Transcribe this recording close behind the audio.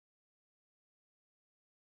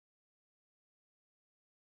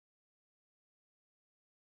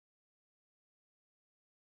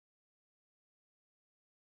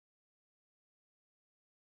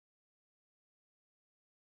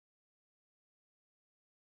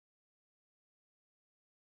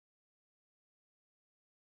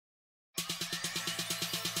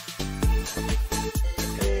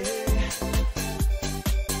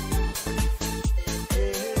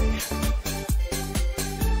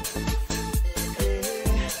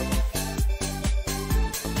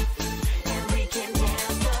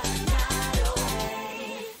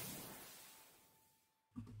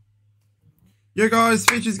Yo guys,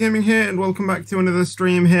 Features Gaming here and welcome back to another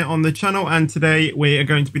stream here on the channel, and today we are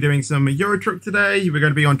going to be doing some Euro Truck today. We're going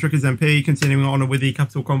to be on Truckers MP, continuing on with the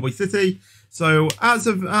capital Convoy city. So as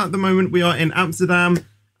of at the moment we are in Amsterdam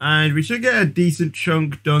and we should get a decent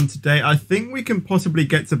chunk done today. I think we can possibly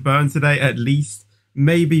get to Bern today at least,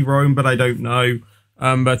 maybe Rome, but I don't know.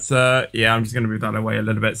 Yeah, I'm just going to move that away a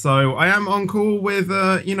little bit. So I am on call with,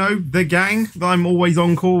 you know, the gang that I'm always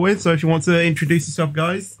on call with. So if you want to introduce yourself,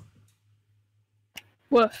 guys.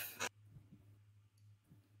 Woof.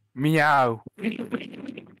 Meow. I think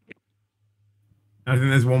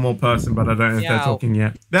there's one more person, but I don't know if they're talking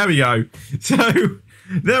yet. There we go. So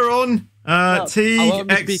they're on. Teague, I won't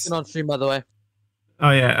be speaking on stream, by the way.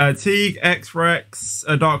 Oh yeah, Teague, X Rex,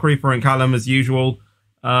 Dark Reaper, and Callum as usual.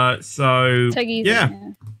 So yeah.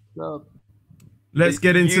 Let's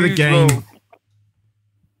get into the game.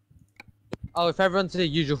 Oh, if everyone's in the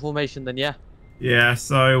usual formation, then yeah. Yeah,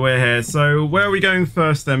 so we're here. So where are we going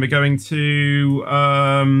first then? We're going to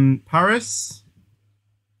Paris?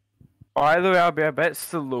 By the way, I'll be a bit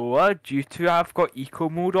slower due to I've got eco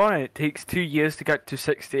mode on and it takes 2 years to get to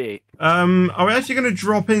 68. Are we actually going to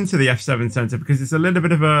drop into the F7 center because it's a little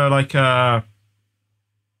bit of a like Where?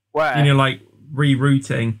 you know, like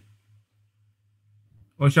rerouting?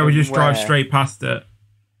 Or shall we just drive straight past it?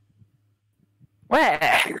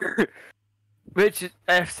 Where? Which is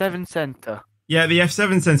F7 center? Yeah, the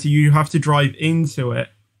F7 center, you have to drive into it.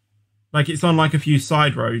 Like, it's on, like, a few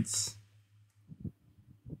side roads.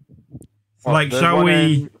 So, like, shall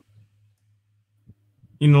we...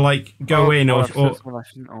 You know, like, go in or...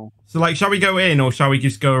 So, like, shall we go in or shall we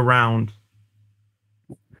just go around?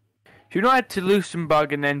 You know, head to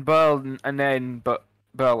Luxembourg and then Berlin and then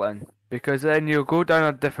Berlin. Because then you'll go down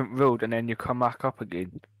a different road and then you come back up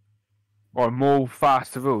again. Or more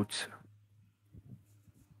faster roads.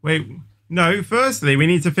 Wait... No, firstly, we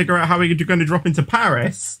need to figure out how we're going to drop into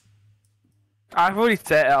Paris. I've already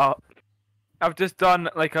set it up. I've just done,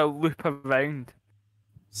 like, a loop around.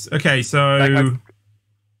 Okay, so... Like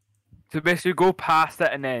so basically go past it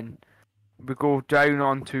and then we go down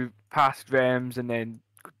onto past Reims and then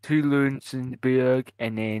to Luxembourg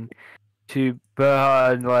and then to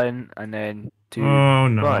Berlin and then to... Oh,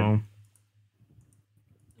 no. Berlin.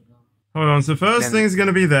 Hold on, so first thing's going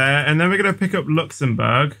to be there, and then we're going to pick up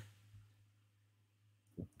Luxembourg.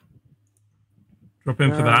 Drop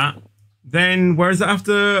in for that. Then, where is it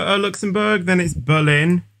after Luxembourg? Then it's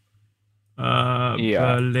Berlin.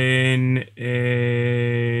 Yeah. Berlin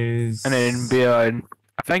is... And then Berlin.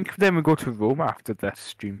 I think then we go to Rome after this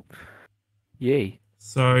stream. Yay.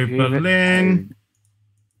 So, Berlin.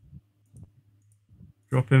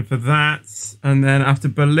 Drop in for that. And then after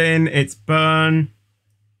Berlin, it's Bern.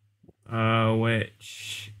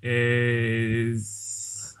 Which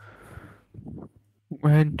is...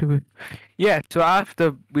 When do we... Yeah, so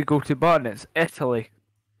after we go to Bern, it's Italy.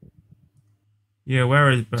 Yeah, where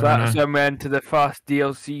is Bern? So that's when we're into the first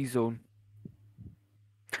DLC zone.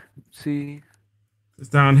 See? It's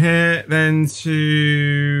down here, then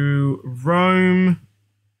to Rome.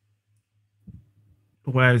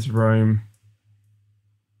 Where's Rome?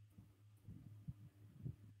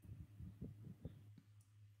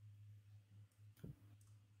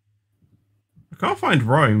 I can't find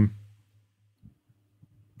Rome.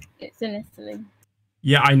 It's in Italy.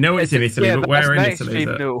 Yeah, I know it's in Italy, yeah, but where in Italy is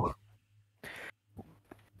it? No.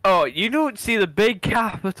 Oh, you don't see the big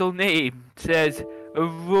capital name it says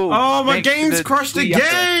Rome. Oh, my game's crashed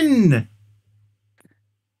again!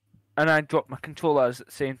 And I dropped my controllers at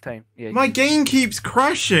the same time. Yeah. My game keeps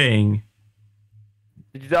crashing.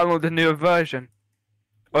 Did you download the newer version?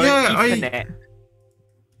 Or Yeah,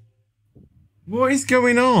 What is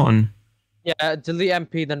going on? Yeah, delete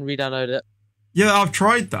MP, then re-download it. Yeah, I've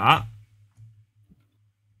tried that.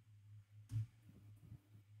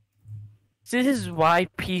 This is why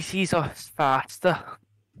PCs are faster.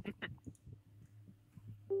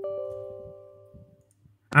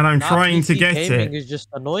 And I'm trying to get gaming it. is just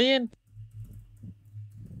annoying.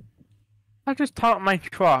 I just parked my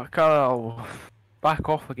truck. I'll back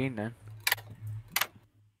off again then.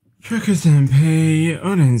 Truckers MP,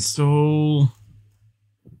 uninstall.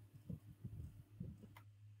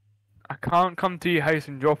 I can't come to your house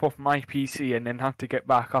and drop off my PC and then have to get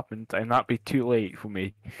back up in time. That'd be too late for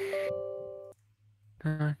me.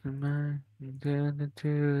 Oh,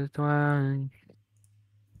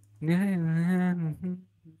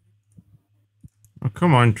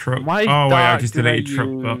 come on, truck. Oh, wait, I just deleted truck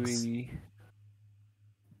box. You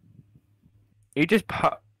just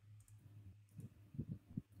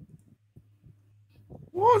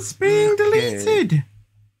What's being deleted?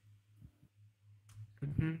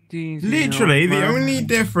 Literally, the only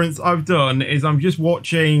difference I've done is I'm just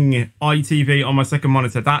watching ITV on my second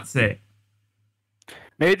monitor. That's it.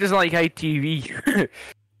 Maybe it doesn't like ITV.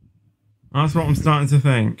 That's what I'm starting to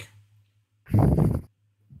think.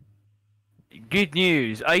 Good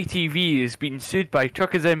news, ITV has been sued by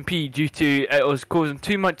Truckers MP due to it was causing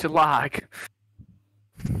too much lag.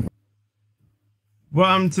 What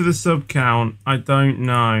happened to the sub count? I don't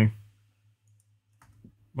know.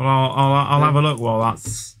 Well, I'll have a look while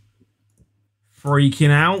that's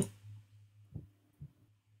freaking out.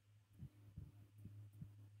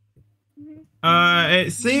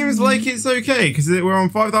 It seems like it's okay because we're on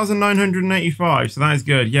 5,985, so that is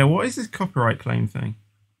good. Yeah, what is this copyright claim thing?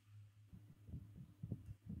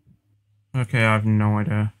 Okay, I have no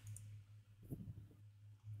idea.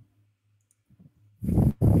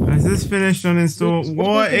 Is this finished uninstall?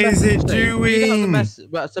 What is it doing?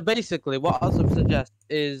 So basically, what I suggest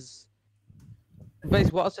is,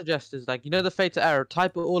 like, you know, the fatal error.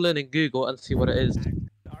 Type it all in Google and see what it is.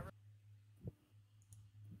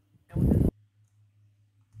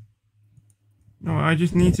 No, I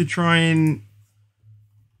just need to try and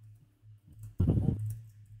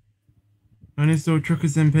uninstall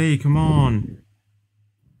Truckers MP. Come on.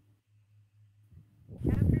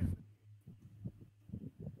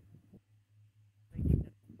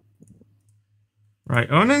 Right,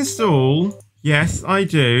 uninstall. Yes, I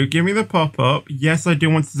do. Give me the pop-up. Yes, I do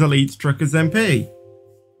want to delete Truckers MP.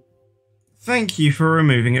 Thank you for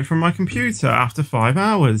removing it from my computer after 5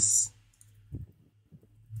 hours.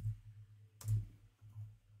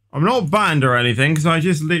 I'm not banned or anything because I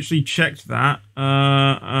just literally checked that.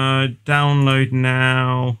 Download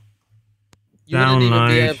now. You wouldn't even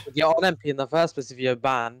be able to get on MP in the first place if you're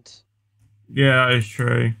banned. Yeah, that is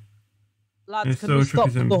true. Lads, can we stop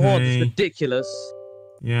the horn? It's ridiculous.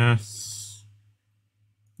 Yes.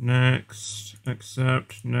 Next.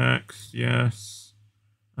 Accept. Next. Yes.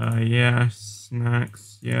 Yes.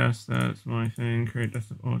 Next. Yes, that's my thing. Create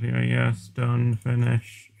desktop audio. Yes. Done.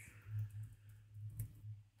 Finish.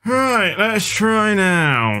 Right, let's try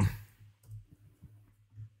now.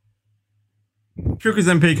 Truckers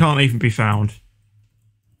MP can't even be found.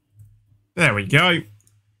 There we go.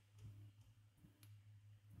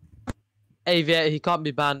 Aviator, he can't be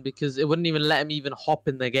banned because it wouldn't even let him even hop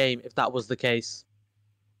in the game if that was the case.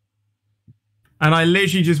 And I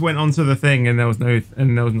literally just went onto the thing and there was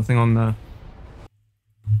nothing on there.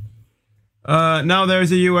 Now there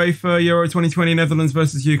is a UEFA Euro 2020 Netherlands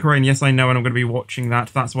versus Ukraine. Yes, I know, and I'm going to be watching that.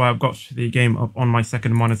 That's why I've got the game up on my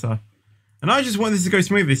second monitor. And I just want this to go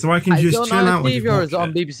smoothly so I can just chill out with you. Is it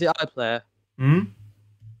on BBC iPlayer? Hmm?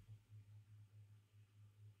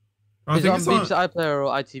 Is it on BBC iPlayer or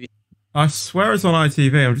ITV? I swear it's on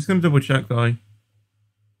ITV. I'm just going to double check though.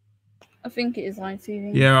 I think it is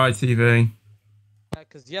ITV. Yeah, ITV.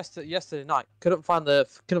 Because yesterday night couldn't find the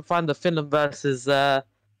Finland versus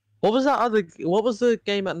what was the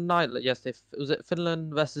game at night yesterday? Was it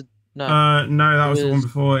Finland versus no? No, that was the one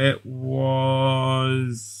before. It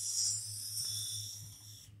was.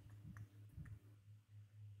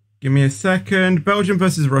 Give me a second. Belgium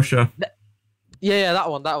versus Russia. Yeah, that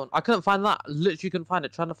one. I couldn't find that. Literally couldn't find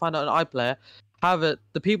it. Trying to find it on iPlayer. However,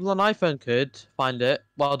 the people on iPhone could find it.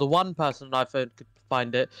 Well, the one person on iPhone could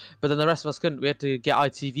find it, but then the rest of us couldn't. We had to get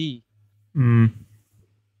ITV. Hmm.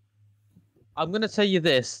 I'm gonna tell you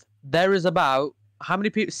this. There is about how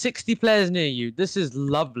many people? 60 players near you. This is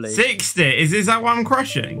lovely. 60? Is that what I'm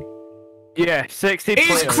crushing? Yeah, 60 It's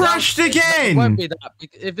players. crushed again! It won't be that.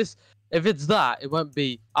 If it's that, it won't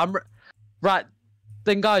be. Right.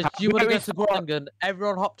 Then guys, do you want to go to Groningen?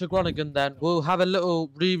 Everyone hop to Groningen then. We'll have a little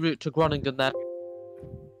reroute to Groningen then.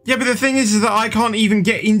 Yeah, but the thing is that I can't even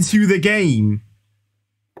get into the game.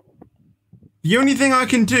 The only thing I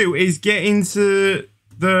can do is get into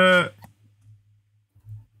the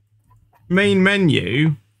main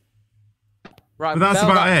menu. Right, but that's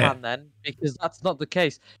about it. Then, because that's not the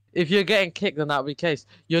case. If you're getting kicked, then that would be the case.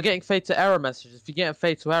 You're getting fatal error messages. If you're getting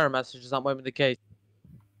fatal error messages, that won't be the case.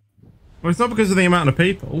 Well, it's not because of the amount of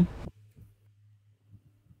people.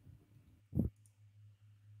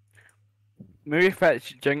 Maybe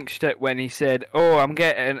Fetch jinxed it when he said, "Oh, I'm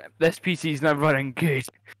getting this PC's not running good."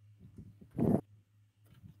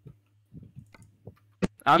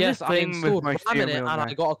 I'm just playing with my steering wheel and now.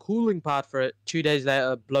 I got a cooling pad for it. 2 days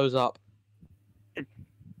later, it blows up.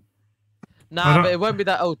 Nah, but it won't be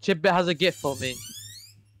that. Oh, Chipbit has a gift for me.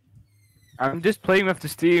 I'm just playing with the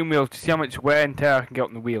steering wheel to see how much wear and tear I can get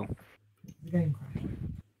on the wheel.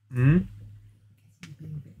 Hmm?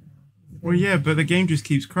 Well, yeah, but the game just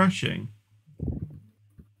keeps crashing.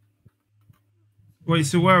 Wait,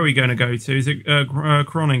 so where are we going to go to? Is it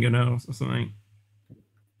Groningen or something?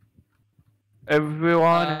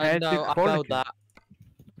 Everyone head No, to I failed Groningen. that.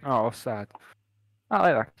 Oh, sad.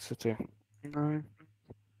 I like that city. No.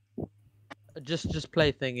 Just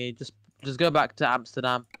play thingy. Just go back to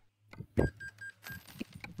Amsterdam.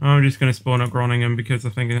 I'm just going to spawn at Groningen because I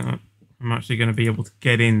think I'm actually going to be able to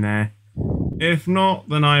get in there. If not,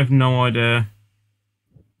 then I have no idea.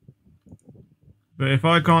 But if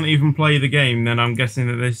I can't even play the game, then I'm guessing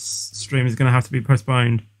that this stream is going to have to be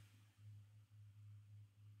postponed.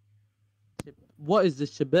 What is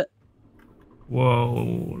this shit?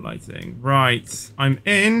 Whoa, lighting. Right, I'm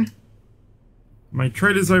in. My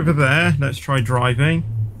trader's over there. Let's try driving.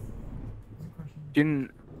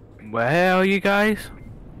 Where are you guys?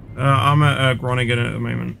 I'm at Groningen at the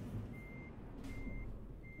moment.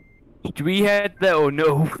 Do we head there or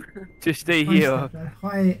no? Just stay here.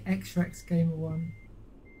 Hi, X-Rex Gamer 1.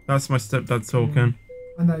 That's my stepdad talking.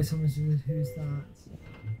 I know someone's who's that.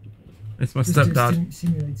 It's my Just do stepdad.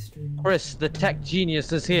 simulator stream. Chris, the tech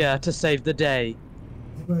genius, is here to save the day.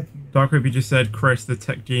 Is it working? Dark Creepy just said, Chris, the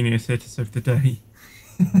tech genius, here to save the day.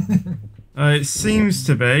 It seems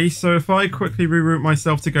to be. So if I quickly reroute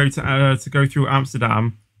myself to go through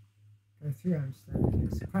Amsterdam. Go through Amsterdam.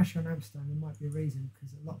 If it's a crash on Amsterdam, there might be a reason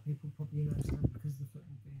because a lot of people probably in Amsterdam because of the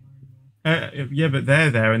football being on there. Yeah, but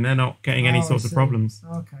they're there and they're not getting any sorts of problems.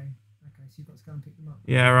 Oh, okay. Okay, so you've got to go and pick them up.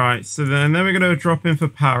 Yeah, right. So then we're going to drop in for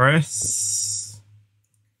Paris.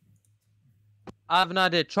 I have an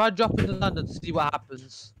idea. Try dropping to London to see what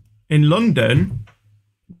happens. In London?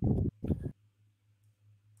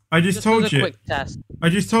 I just told as a you. quick test. I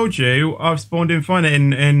just told you I've spawned in fine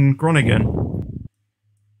in Groningen.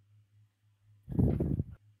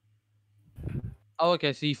 Oh,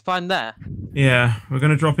 okay. So you find there. Yeah, we're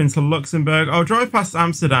going to drop into Luxembourg. I'll drive past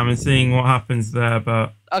Amsterdam and seeing what happens there,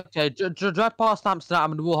 but... Okay, drive past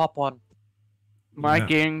Amsterdam and we'll hop on. My Yeah.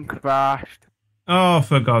 game crashed. Oh,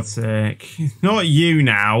 for God's sake. Not you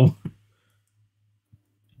now.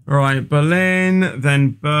 Right, Berlin, then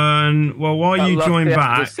Bern. Well, while you join The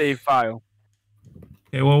back... save file.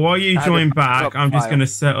 Okay, well, while you I had join a back, backup I'm just file. going to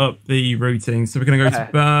set up the routing. So we're going to go Yeah.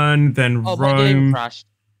 to Bern, then Oh, my game Rome. crashed.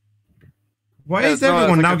 Why Yeah, is no, it's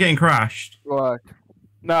everyone like now a- getting crashed? What?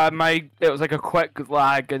 No, it was like a quick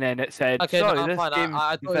lag, and then it said, Okay, sorry, no, I'm this fine. game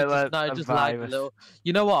I thought it just lagged a virus." little.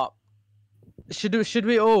 You know what? Should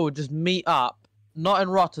we all just meet up? Not in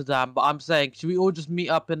Rotterdam, but I'm saying, should we all just meet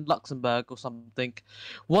up in Luxembourg or something?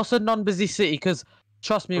 What's a non-busy city? Because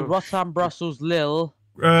trust me, Oh, Rotterdam, Brussels, Lille,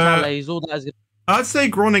 Uh, Calais, all that is. I'd say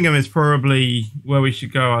Groningen is probably where we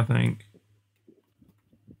should go, I think.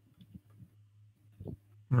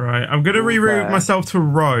 Right, I'm going to reroute Okay. myself to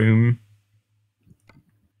Rome.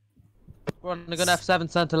 We're gonna F7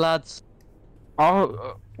 centre, lads.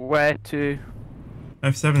 Oh, where to?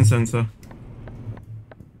 F7 center.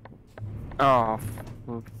 Oh,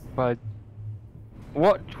 but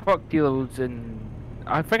what truck dealers in?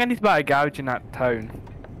 I think I need to buy a garage in that town.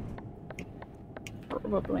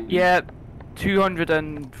 Probably. Yeah,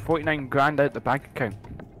 249 grand out the bank account.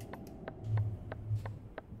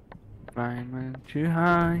 Mine went too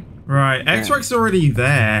high. Right, X-Rex's already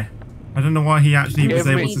there. I don't know why he actually Yeah, was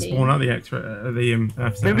able maybe. to spawn out the F7.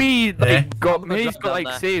 Maybe There. maybe he's got like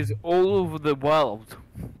Down there. saves all over the world,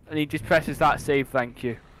 and he just presses that save. Thank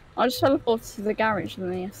you. I just teleported to the garage in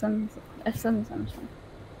the F7 centre.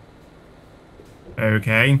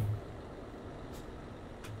 Okay.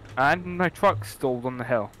 And my truck's stalled on the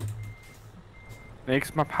hill.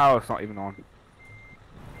 Makes my power's not even on.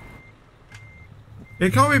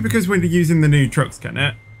 It can't be because we're using the new trucks, can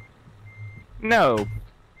it? No.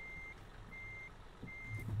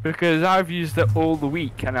 Because I've used it all the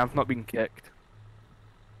week and I've not been kicked.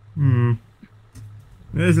 Hmm.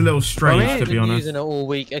 It is a little strange, Well, to I've be been honest. using it all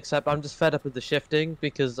week, except I'm just fed up with the shifting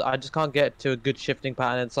because I just can't get to a good shifting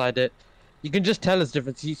pattern inside it. You can just tell there's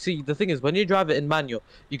difference. You see, the thing is, when you drive it in manual,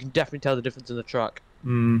 you can definitely tell the difference in the truck.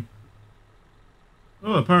 Hmm.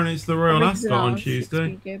 Oh, apparently it's the Royal Probably Ascot 'cause on ours is Tuesday.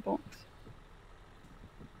 6-speed gearbox.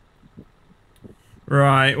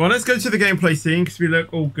 Right, well, let's go to the gameplay scene because we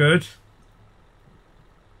look all good.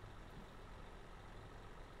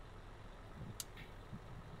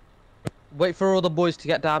 Wait for all the boys to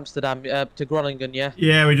get to Amsterdam, to Groningen, yeah?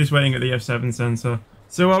 Yeah, we're just waiting at the F7 sensor.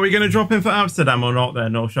 So are we going to drop in for Amsterdam or not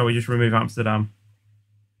then? Or shall we just remove Amsterdam?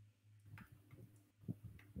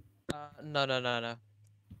 No.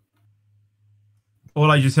 All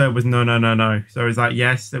I just heard was no, no, no, no. So is that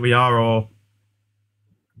yes, that we are, or...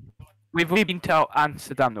 We've only been to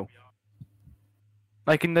Amsterdam though.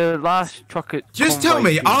 Like in the last truck at Just tell Convoy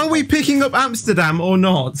me, are we picking up Amsterdam or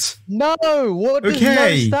not? No! What does Okay.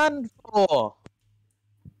 no stand for?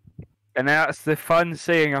 And that's the fun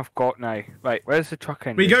saying I've got now. Right, where's the truck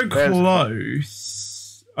in? We go Where's the truck?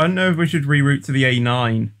 close. I don't know if we should reroute to the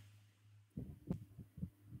A9.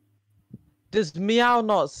 Does meow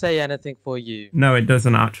not say anything for you? No, it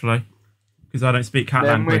doesn't actually, because I don't speak cat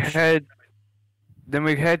language. Then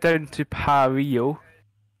we head down to Pario.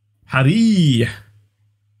 Harry.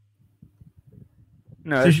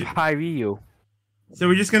 No, So it's sh- Pario. So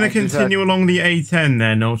we're just going to continue along the A10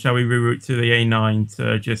 then, or shall we reroute to the A9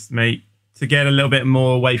 to just get a little bit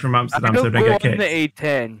more away from Amsterdam so we don't get I don't go on kicked? the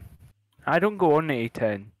A10. I don't go on the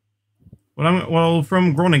A10. Well,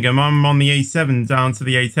 from Groningen, I'm on the A7 down to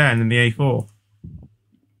the A10 and the A4.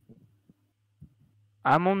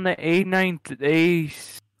 I'm on the A9 to the A.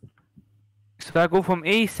 So I go from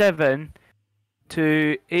A7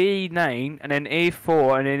 to A9 and then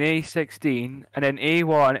A4 and then A16 and then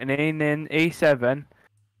A1 and then A7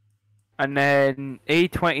 and then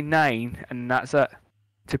A29 and that's it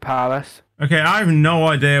to Paris. Okay, I have no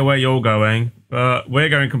idea where you're going, but we're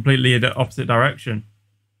going completely the opposite direction.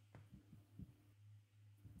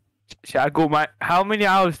 Should I go how many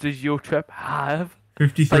hours does your trip have?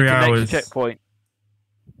 53 like the hours. next checkpoint.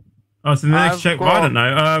 Oh, so the next checkpoint, I don't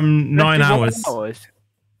know, 9 hours.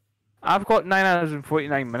 I've got 9 hours and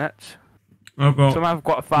 49 minutes. I've got Some I've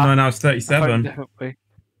got a 9 hours 37. differently.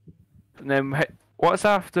 And then what's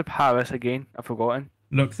after Paris again? I've forgotten.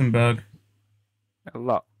 Luxembourg.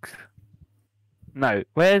 Lux. No,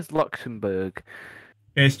 where's Luxembourg?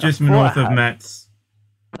 It's just That's north what of Metz.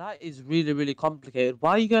 That is really, really complicated.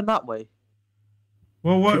 Why are you going that way?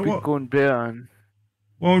 Well, Should we go and Bern?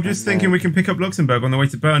 Well, I'm just thinking we can pick up Luxembourg on the way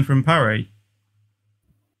to Bern from Paris.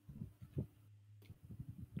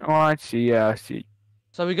 Oh, I see. Yeah, I see.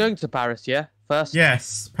 So we're going to Paris, yeah? First?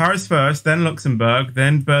 Yes, Paris first, then Luxembourg,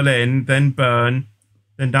 then Berlin, then Bern,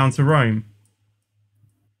 then down to Rome.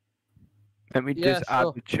 Let me Yeah, just add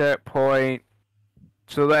sure. the checkpoint.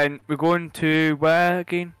 So then we're going to where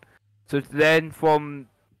again? So then from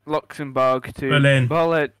Luxembourg to Berlin.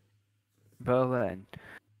 Berlin.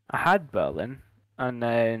 I had Berlin,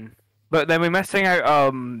 and but then we're missing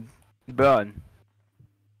out Bern.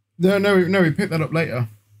 No, we picked that up later.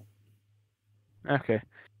 Okay.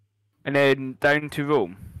 And then down to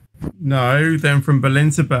Rome. No, then from Berlin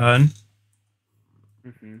to Bern,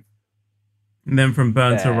 hmm and then from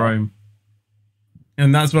Bern to There. Rome.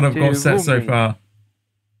 And that's what I've got To set so Rome. far.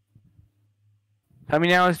 How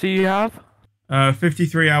many hours do you have?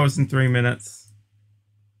 53 hours and 3 minutes.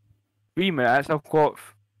 3 minutes. I've got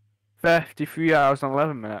 53 hours and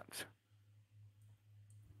 11 minutes.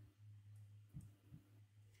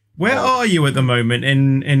 Where are you at the moment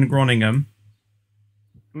in Groningen?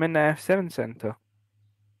 I'm in the F7 centre.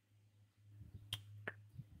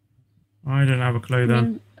 I don't have a clue I then.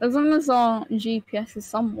 mean, as long as our GPS is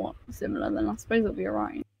somewhat similar, then I suppose it'll be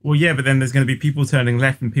alright. Well, yeah, but then there's going to be people turning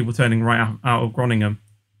left and people turning right out of Groningen.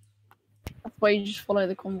 That's why you just follow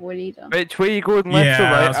the convoy leader. Which way you going, left or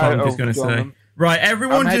Yeah, right? that's what I'm out just of going to say. Groningen? Right,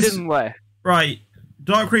 everyone I'm just... heading left. Right,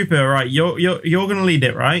 Dark Reaper, right, you're going to lead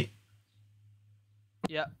it, right?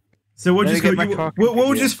 Yeah. So we'll Let me just get go, my car we'll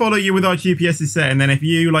configured. just follow you with our GPS is set, and then if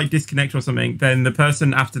you like disconnect or something, then the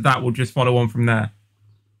person after that will just follow on from there.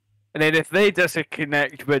 And then if they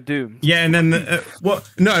disconnect, we're doomed. Yeah, and then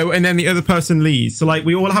and then the other person leaves. So like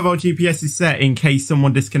we all have our GPS is set in case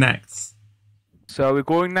someone disconnects. So are we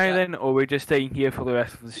going now then, or are we just staying here for the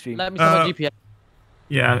rest of the stream? Let me set my GPS.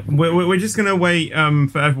 Yeah, we're just gonna wait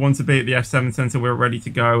for everyone to be at the F7 center. We're ready to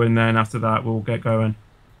go, and then after that we'll get going.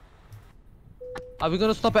 Are we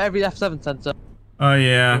going to stop at every F7 center? Oh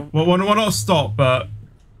yeah, well we'll not stop, but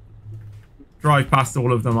drive past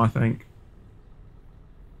all of them, I think.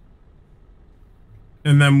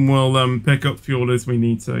 And then we'll pick up fuel as we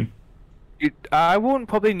need to. I won't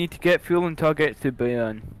probably need to get fuel until I get to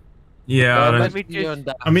Bern. Yeah, let me You just... and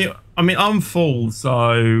that. I mean I'm full,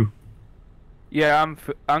 so Yeah,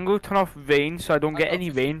 I'm going to turn off rain so I don't get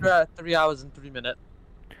any rain. 3 hours and 3 minutes.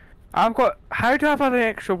 I've got... How do I have an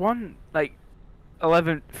extra one? Like,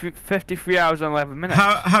 53 hours and 11 minutes.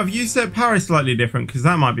 have you set Paris slightly different? Because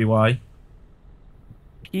that might be why.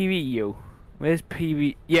 PVU. Where's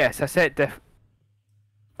PV? Yes, I set Are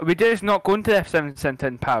we just not going to the F7 Centre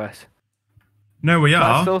in Paris? No, we But I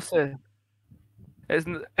are. still say...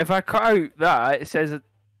 If I cut out that, it says...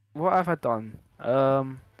 What have I done?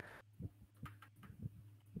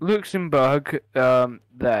 Luxembourg,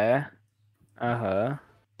 there.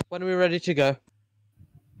 When are we ready to go?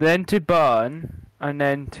 Then to Bern, and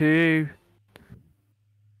then to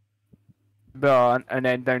Bern, and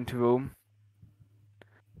then down to Rome.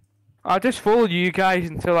 I'll just follow you guys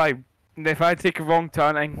until if I take a wrong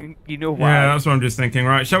turn, you know why. Yeah, that's what I'm just thinking.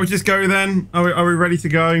 Right, shall we just go then? Are we ready to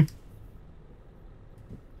go?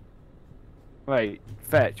 Right,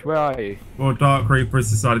 Fetch, where are you? Well, Dark Reaper has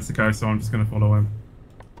decided to go, so I'm just going to follow him.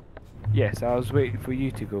 Yes, I was waiting for you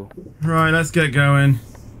to go. Right, let's get going.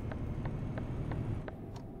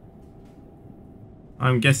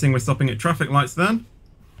 I'm guessing we're stopping at traffic lights then.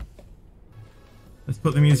 Let's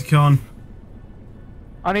put the music on.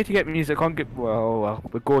 I need to get music on. Well,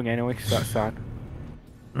 we're going anyway, so that's sad.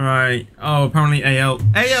 Right. Oh, apparently AL.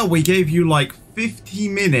 AL, we gave you like 50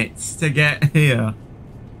 minutes to get here.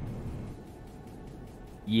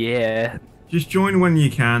 Yeah. Just join when you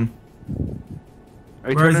can.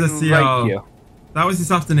 Where is the CR? Right, that was this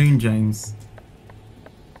afternoon, James.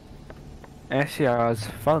 SCR's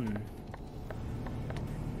fun.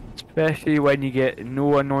 Especially when you get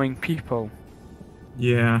no annoying people.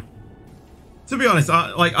 Yeah. To be honest,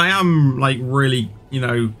 I am like really,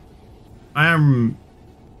 I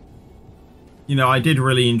did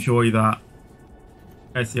really enjoy that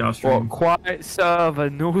SCR stream. What, quiet server,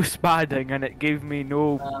 no spadding, and it gave me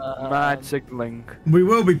no mad signaling. We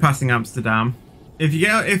will be passing Amsterdam. If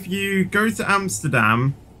you go to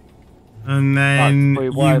Amsterdam, and then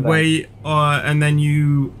you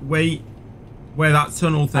wait where that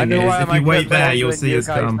tunnel thing is. If you wait there, you'll see us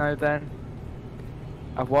come. Now, then.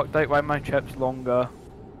 I've worked out why my trip's longer.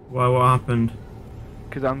 Why? What happened?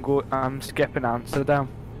 Because I'm skipping Amsterdam.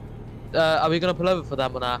 Are we gonna pull over for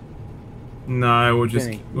them or not? No, we'll just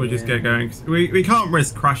get going. We can't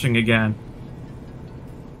risk crashing again.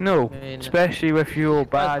 No, especially with your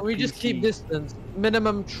bad. Can we just keep distance?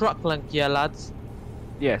 Minimum truck length, yeah, lads.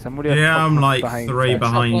 Yes, I'm already. Yeah, I'm like 3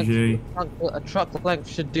 behind you. A truck length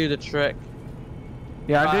should do the trick.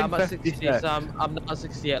 Yeah, I'm at 60, so I'm not at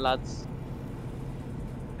 68, lads.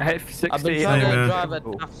 I hit 68. I've been trying to drive at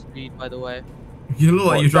half speed, by the way. You look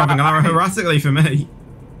like you're driving erratically for me.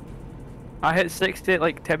 I hit 68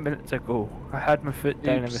 like 10 minutes ago. I had my foot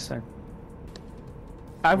down and everything.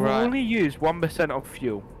 I've only used 1% of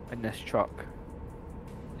fuel in this truck.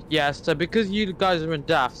 Yeah, so because you guys are in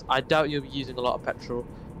DAFs, I doubt you'll be using a lot of petrol.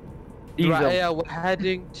 Easy. Right, yeah, we're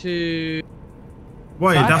heading to...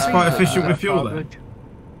 Wait, that's quite efficient with fuel then?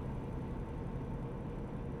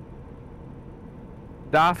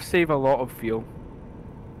 DAF save a lot of fuel.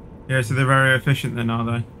 Yeah, so they're very efficient then, are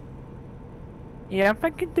they? Yeah, I'm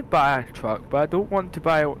thinking to buy a truck, but I don't want to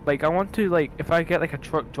buy, like, I want to, like, if I get, like, a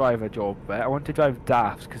truck driver job, right, I want to drive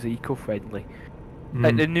DAFs, because they're eco-friendly.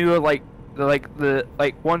 Like, the newer, like, the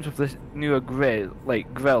ones with this newer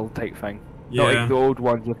grill type thing. Yeah. Not like the old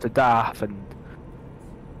ones with the DAF, and...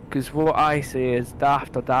 Because what I say is,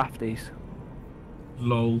 daft are dafties.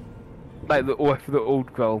 Lol. Like, the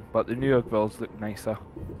old grill, but the newer grills look nicer.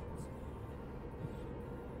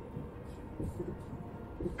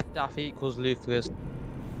 DAF equals Lucas.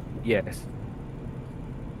 Yes.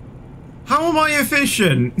 How am I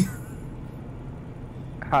efficient?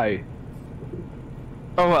 How?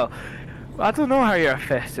 Oh well, I don't know how you're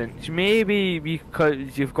efficient. Maybe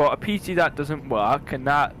because you've got a PC that doesn't work, and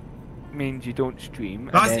that means you don't stream.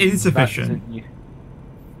 That's insufficient.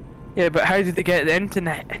 Yeah, but how did they get the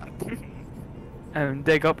internet? And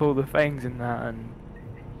dig up all the things and that and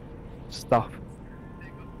stuff.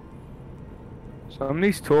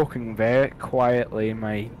 Somebody's talking very quietly in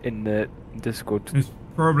the Discord. There's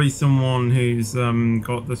probably someone who's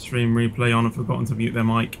got the stream replay on and forgotten to mute their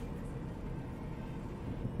mic.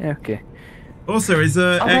 Yeah, okay. Also, is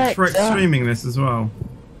X-Rex streaming this as well?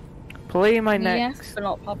 Play my next. Yes, but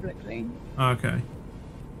not publicly. Okay.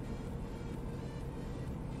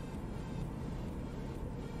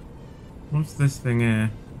 What's this thing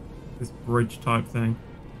here? This bridge type thing.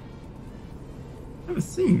 Never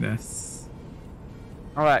seen this.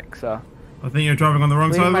 Alexa. I think you're driving on the wrong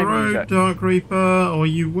Play side of the my road, music. Dark Reaper, or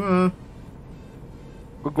you were.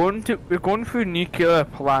 We're going through nuclear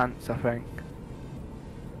plants, I think.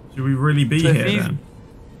 Should we really be So if here these- then?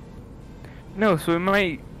 No, so we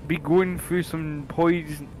might be going through some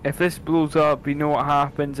poison. If this blows up, we know what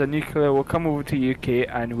happens. A nuclear will come over to UK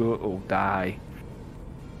and we'll all die.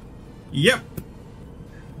 Yep.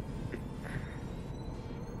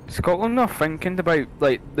 Scotland are thinking about,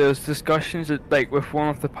 like, there's discussions that, like, with one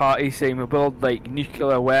of the parties saying we'll build, like,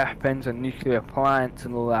 nuclear weapons and nuclear plants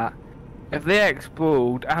and all that. If they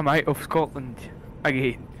explode, I'm out of Scotland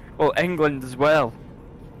again. Well, England as well.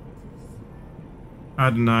 I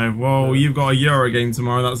don't know. Well, you've got a Euro game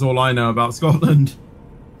tomorrow. That's all I know about Scotland.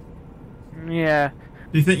 Yeah,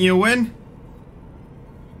 Do you think you'll win?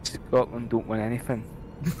 Scotland don't win anything.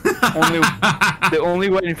 They only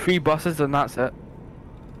win 3 buses and that's it.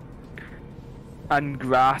 And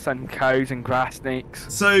grass and cows and grass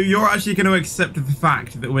snakes. So you're actually going to accept the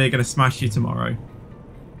fact that we're going to smash you tomorrow?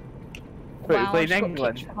 But we Wow, play I in just got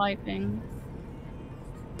England. kicked for hyping.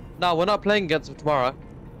 No, we're not playing against them tomorrow.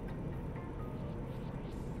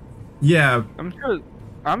 Yeah.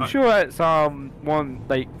 I'm sure it's one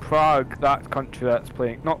like Prague, that country that's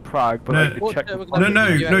playing. Not Prague, but No. like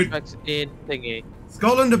the Czech. In thingy.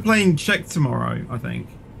 Scotland are playing Czech tomorrow, I think.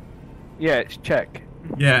 Yeah, it's Czech.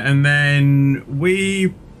 Yeah, and then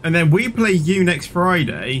we play you next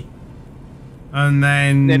Friday. And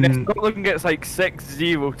then If Scotland gets like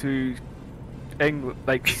 6-0 to England,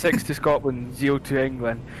 like 6 to Scotland, 0 to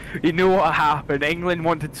England, you know what happened? England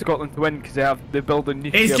wanted Scotland to win because they're building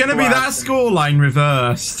nuclear it's gonna be that scoreline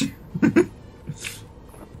reversed.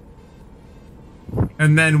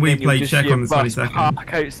 And then we play Czech on the 22nd.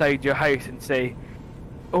 Park outside your house and say,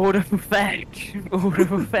 "Order for fetch, order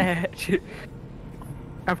for fetch."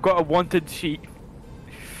 I've got a wanted sheet.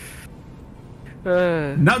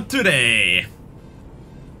 Not today.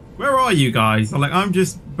 Where are you guys? I'm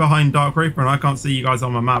just behind Dark Reaper and I can't see you guys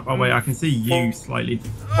on my map. Oh wait, I can see you slightly.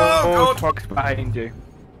 Oh god! Trucks behind you.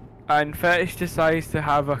 And Fetish decides to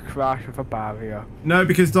have a crash with a barrier. No,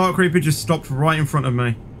 because Dark Reaper just stopped right in front of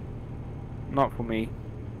me. Not for me.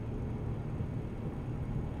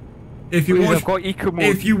 If you Please,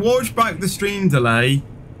 if you watch back the stream delay,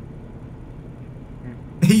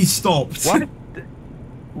 he stopped. What?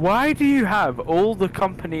 Why do you have all the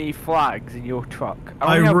company flags in your truck?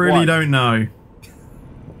 I really don't know.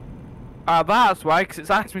 That's why, because it's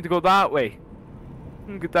asked me to go that way.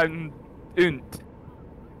 Go down Unt.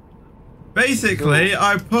 Basically,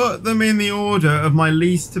 I put them in the order of my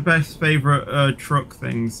least to best favourite truck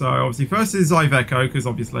things. So obviously first is Iveco, because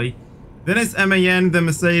obviously. Then it's MAN, then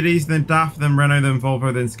Mercedes, then DAF, then Renault, then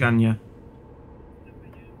Volvo, then Scania.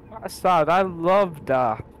 That's sad, I love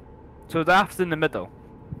DAF. So DAF's in the middle.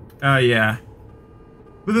 Yeah.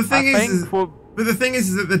 But the thing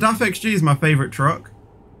is that the DAF XG is my favourite truck.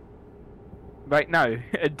 Right now,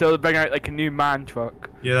 until they bring out like a new MAN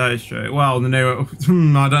truck. Yeah, that is true. Well, the new...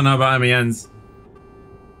 I don't know about MANs.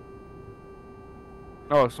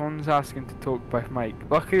 Oh, someone's asking to talk by mic.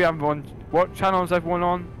 Luckily I'm on... What channel is everyone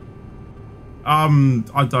on?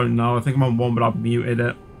 I don't know. I think I'm on one, but I've muted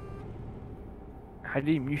it. How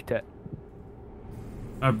do you mute it?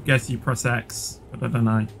 I guess you press X, but I don't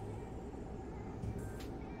know.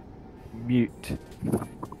 Mute.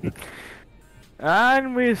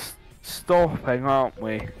 And we're stopping, aren't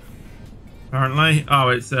we? Apparently. Oh,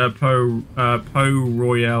 it's Poe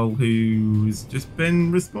Royale who's just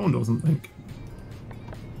been respawned or something.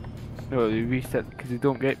 No, they reset because they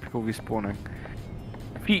don't get people respawning.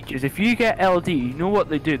 Features, if you get LD, you know what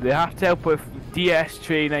they do? They have to help with DS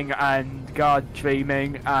training and guard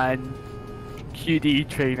training and QD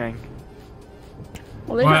training.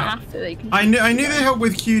 Well, they don't have to. They can. I knew they help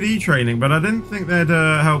with QD training, but I didn't think they'd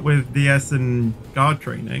help with DS and guard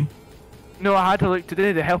training. No, I had a look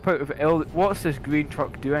today. They help out with What's this green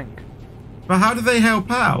truck doing? But how do they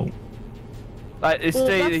help out? Like they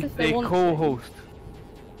say they co-host.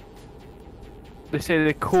 They say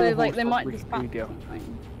they co-host. So like they might just video.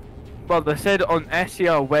 Well, they said on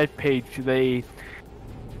SCR webpage they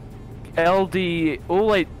LD all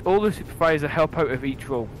the supervisors help out with each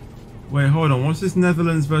role. Wait, hold on. What's this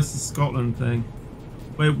Netherlands versus Scotland thing?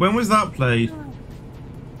 Wait, when was that played?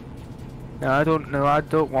 No, I don't know. I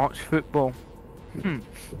don't watch football.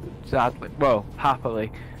 Sadly, well,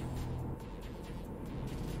 happily,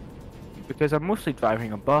 because I'm mostly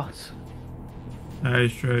driving a bus. That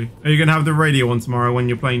is true. Are you gonna have the radio on tomorrow when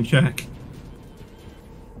you're playing Czech?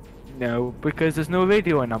 No, because there's no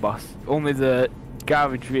radio in a bus. Only the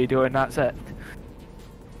garage radio, and that's it.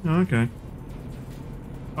 Oh, okay.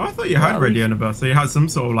 Oh, I thought you had radio in a bus, so you had some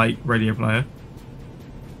sort of like radio player.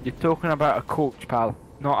 You're talking about a coach, pal,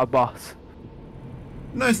 not a bus.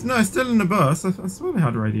 No, it's still in the bus. I swear they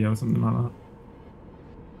had radio or something like that.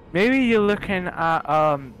 Maybe you're looking at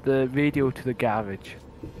the radio to the garage.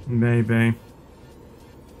 Maybe.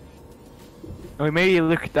 Or maybe you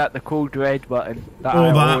looked at the code red button that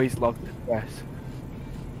I always loved to press.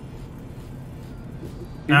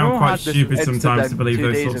 I'm quite stupid sometimes to believe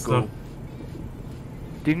those sort of stuff.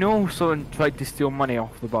 Do you know someone tried to steal money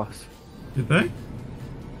off the bus? Did they?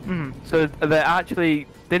 So they actually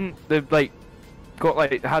didn't. They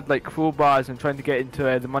had like crowbars and trying to get into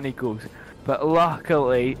where the money goes, but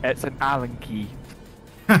luckily it's an Allen key.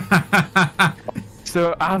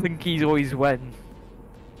 So Allen keys always win.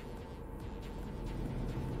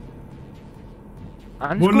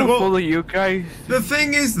 I'm just gonna follow you guys. The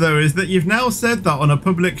thing is though, is that you've now said that on a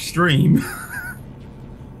public stream.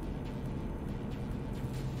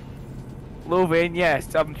 Lovain, yes.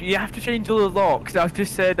 You have to change all the locks. I've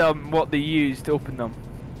just said what they use to open them.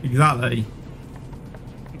 Exactly.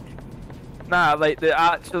 Nah, like the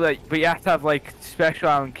actual like, but you have to have like special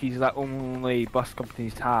Allen keys that only bus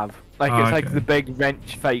companies have. Like it's like okay. the big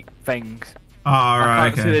wrench fight things. Oh, I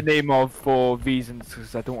right, can't say okay. the name of for reasons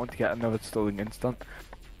because I don't want to get another stolen instant.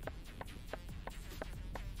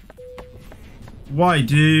 Why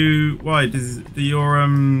do your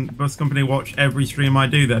bus company watch every stream I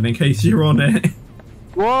do then in case you're on it?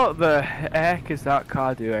 What the heck is that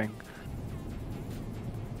car doing?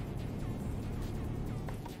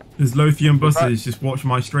 Does Lothian buses just watch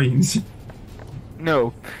my streams?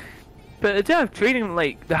 No. But they do have training,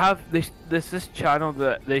 like, they have this channel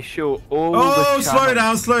that they show all Oh, the slow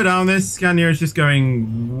down, slow down. This Scania is just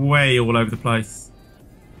going way all over the place.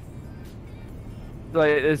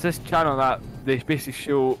 Like, there's this channel that they basically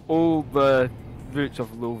show all the routes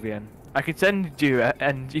of Lothian. I can send you it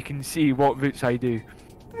and you can see what routes I do.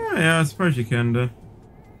 Oh, yeah, I suppose you can do.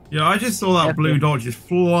 Yeah, I just saw that blue dot just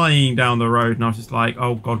flying down the road and I was just like,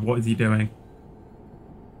 oh god, what is he doing?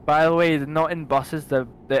 By the way, they're not in buses, they're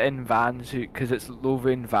in vans, because it's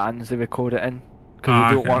Lothian vans they record it in. Because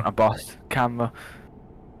they don't want a bus camera.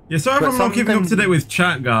 Yeah, sorry if I'm not keeping up to date with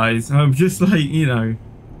chat, guys. I'm just like, you know.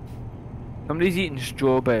 Somebody's eating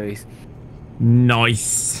strawberries.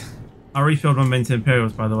 Nice. I refilled my mint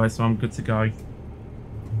imperials, by the way, so I'm good to go.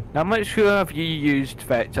 How much fuel have you used,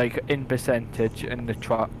 Fetch, like in percentage in the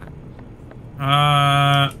truck?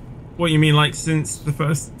 What you mean, like since the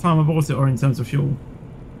first time I bought it, or in terms of fuel?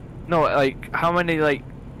 No, like how many, like,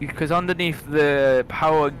 because underneath the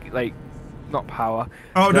power, like, not power.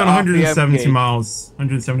 Oh, I've the done 170 RPM miles,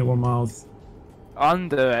 171 miles.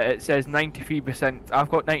 Under it says 93%. I've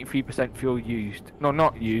got 93% fuel used. No,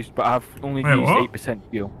 not used, but I've only Wait, used what? 8%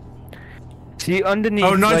 fuel. See underneath.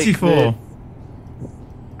 Oh, 94. Like,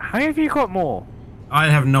 how have you got more? I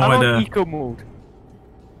have no I'm idea. on eco mode.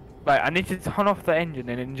 Right, I need to turn off the engine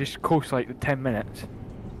and then just coast like 10 minutes.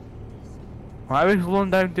 Why was slowing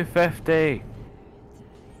down to 50?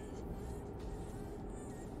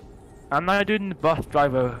 I'm now doing the bus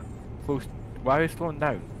driver close. Why are we slowing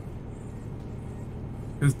down?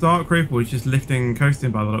 Because Dark Reaper was just lifting and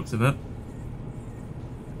coasting by the looks of it.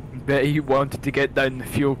 Bet he wanted to get down the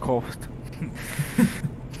fuel cost.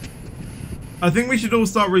 I think we should all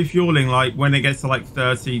start refueling like when it gets to like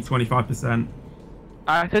 30, 25%.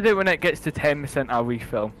 I said it when it gets to 10% I'll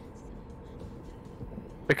refill.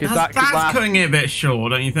 Because That's that could last... cutting it a bit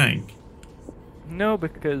short, don't you think? No,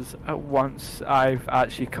 because at once I've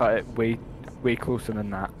actually cut it way closer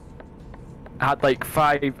than that. I had like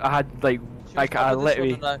 5, I had like I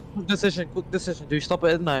literally... Quick decision, do you stop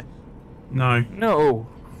it in now? No. No.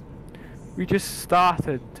 We just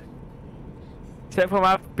started. Except for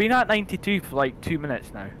I've been at 92 for like 2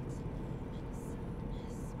 minutes now.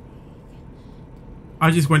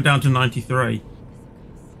 I just went down to 93.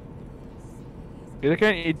 You're looking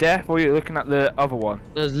at your death or you're looking at the other one?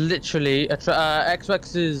 There's literally a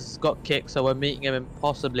X-Rex has got kicked, so we're meeting him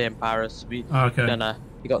possibly in Paris. We Okay. don't know.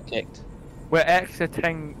 He got kicked. We're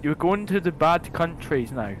exiting. You're going to the bad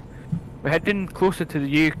countries now. We're heading closer to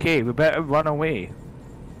the UK. We better run away.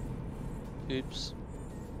 Oops.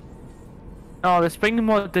 No, the spring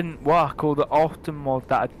mod didn't work, or the autumn mod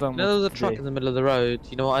that I'd done. You know, there was a today. truck in the middle of the road.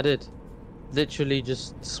 You know what I did? Literally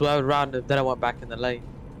just swerved around and then I went back in the lane.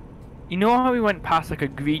 You know how we went past like a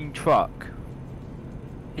green truck?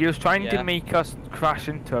 He was trying to make us crash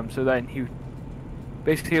into him, so then he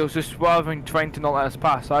basically was just swerving, trying to not let us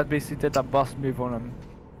pass. So I basically did that bus move on him.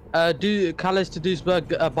 Do Calais to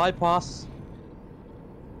Duisburg bypass.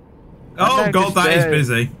 Oh god, that is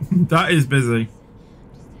busy. That is busy.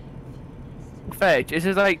 Fetch, this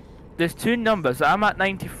is like, there's two numbers. I'm at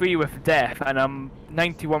 93 with death, and I'm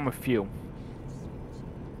 91 with fuel.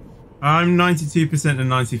 I'm 92% and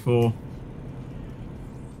 94.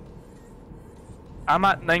 I'm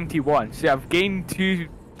at 91. See, I've gained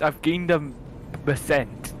a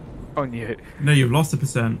percent on you. No, you've lost a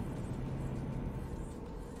percent.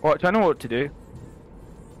 What? Do I know what to do?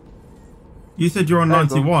 You said you're on There you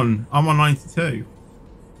go. 91. I'm on 92.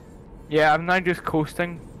 Yeah, I'm now just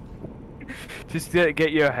coasting. Just to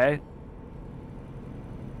get you ahead.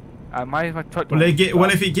 My truck. Well,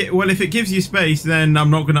 if it gives you space, then I'm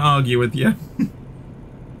not going to argue with you.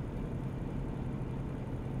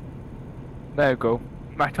 There you go.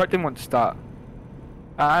 My truck didn't want to start.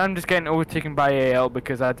 I'm just getting overtaken by AL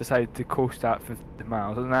because I decided to coast at 50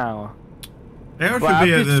 miles an hour. They should Well,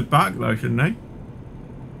 be I've at the back though, shouldn't they?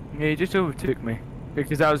 Yeah, he just overtook me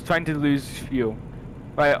because I was trying to lose fuel.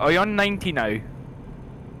 Right, are you on 90 now?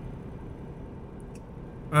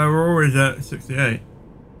 We're always at 68.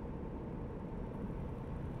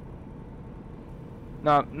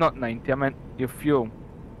 No, not 90. I meant your fuel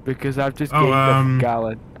because I've just Oh, gained a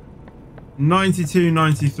gallon. 92,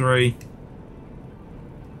 93.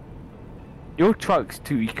 Your truck's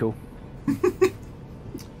too eco.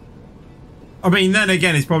 I mean, then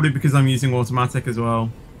again, it's probably because I'm using automatic as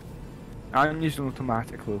well. I'm using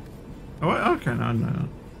automatic though. Oh, okay, no.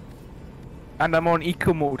 And I'm on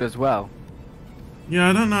eco mode as well. Yeah,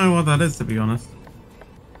 I don't know what that is, to be honest.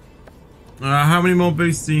 How many more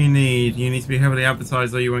boosts do you need? You need to be heavily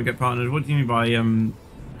advertised or you won't get partnered. What do you mean by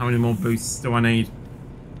how many more boosts do I need?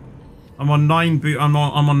 I'm on 9 I'm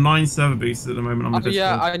on 9 server boosts at the moment on the Discord.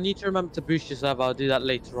 Yeah, I need to remember to boost your server. I'll do that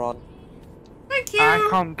later on. Thank you. I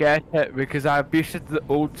can't get it because I boosted the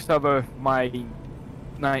old server my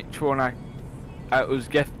Nitro and it was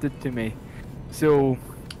gifted to me. So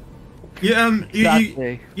yeah,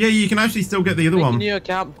 you can actually still get the other one. Make a new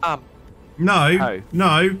account, bam. No.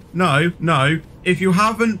 If you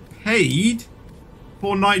haven't paid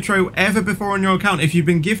for Nitro ever before on your account, if you've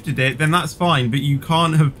been gifted it, then that's fine, but you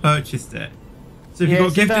can't have purchased it. So if you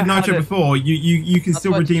got gifted Nitro before, you can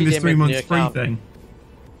still redeem this 3 months free thing.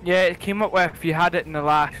 Yeah, it came up with if you had it in the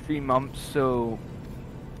last 3 months, so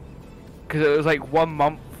because it was like 1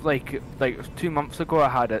 month, like 2 months ago I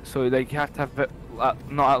had it, so like you have to have it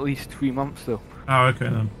not at least 3 months though. Oh, okay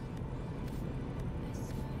then.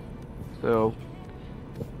 So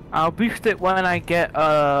I'll boost it when I get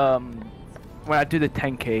when I do the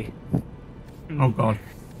 10k. Oh god.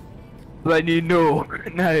 Then you know.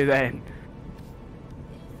 Now then.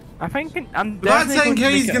 I think I'm that definitely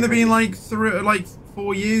 10k is going to be in like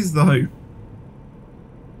 4 years though.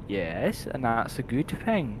 Yes, and that's a good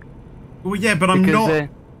thing. Well, yeah, but I'm not.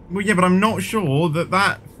 Well, yeah, but I'm not sure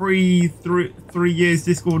that free 3 years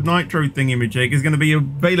Discord Nitro thingamajig is going to be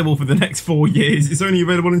available for the next 4 years. It's only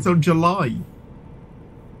available until July.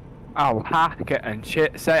 I'll hack it and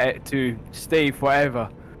set it to stay forever.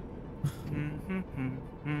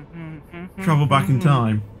 Travel back in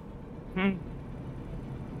time.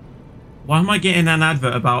 Why am I getting an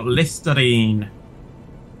advert about Listerine?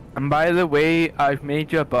 And by the way, I've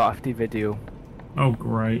made you a birthday video. Oh,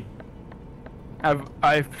 great.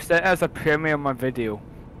 I've set it as a premiere on my video.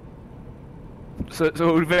 So it's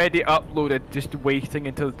already uploaded, just waiting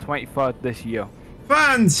until the 23rd this year.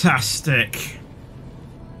 Fantastic!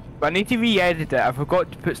 But I need to re-edit it. I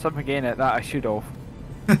forgot to put something in it that I should have.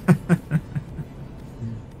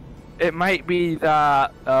 It might be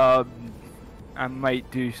that I might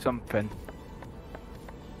do something.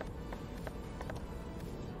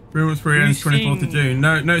 Rumors free ends 24th of June.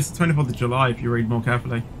 No, it's the 24th of July if you read more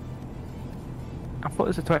carefully. I thought it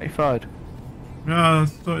was the 23rd. No, I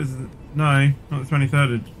thought it was no, not the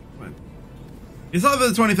 23rd. It's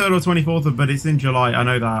either the 23rd or 24th, but it's in July. I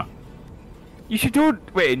know that. You should do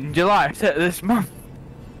wait in July. I said this month.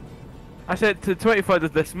 I said to the 23rd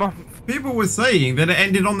of this month. People were saying that it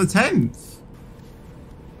ended on the 10th.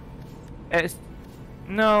 It's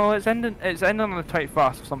ending. It's ending on the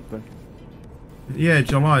 21st or something. Yeah,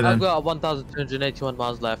 July then. I've got 1,281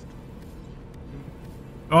 miles left.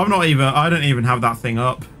 Oh, I don't even have that thing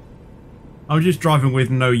up. I'm just driving with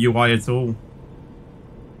no UI at all.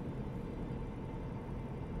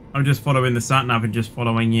 I'm just following the sat nav and just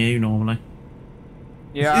following you normally.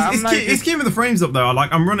 Yeah, it's keeping the frames up though.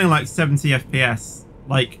 I'm running like 70 FPS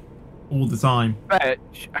like all the time.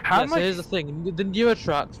 Bitch, how much? So here's the thing: the newer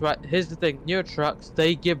trucks, right? Here's the thing: newer trucks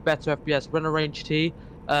they give better FPS. Runner Range T,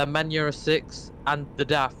 Man Euro 6, and the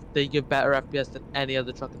DAF they give better FPS than any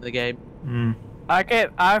other truck in the game. Mm.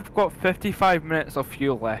 I've got 55 minutes of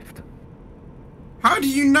fuel left. How do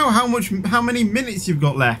you know how many minutes you've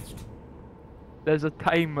got left? There's a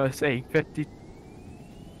timer saying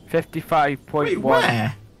 55.1. Wait,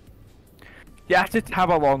 where? You have to tab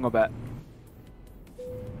along a bit.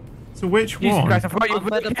 So which Jesus one? Christ, I forgot you I'm were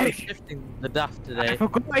fed up with braking. shifting the DAF I today.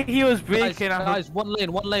 forgot he was braking. Guys, one lane.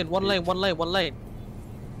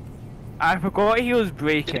 I forgot he was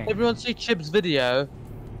braking. Did everyone see Chib's video?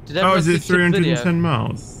 Oh, is it 310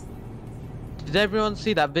 miles? Did everyone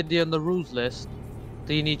see that video in the rules list?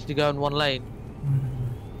 That you need to go in one lane.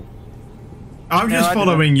 I'm just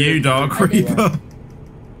following you, Dark Reaper.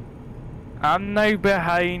 I'm now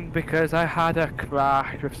behind because I had a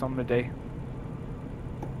crash with somebody.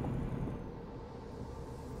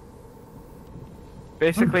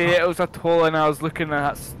 Basically, it was a toll and I was looking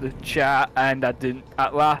at the chat and I didn't,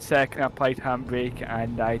 at last second I applied handbrake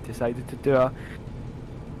and I decided to do a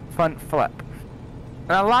front flip.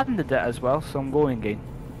 And I landed it as well, so I'm going again.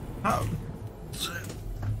 Oh.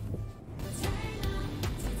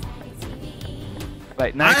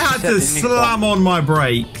 Like, I had to slam on my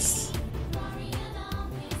brakes.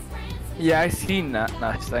 Yeah, I seen that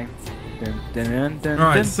last time.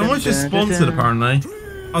 Alright, someone's just sponsored apparently.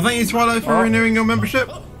 Oh, thank you, Twilight, for renewing your membership.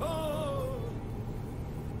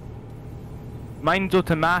 Mine's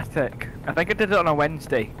automatic. I think I did it on a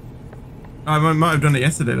Wednesday. I might have done it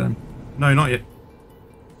yesterday then. No, not yet.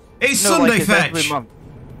 It's No, Sunday like it's every fetch. month.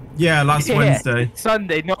 Yeah, last Yeah, Wednesday.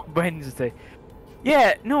 Sunday, not Wednesday.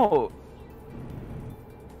 Yeah, no.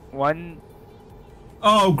 One.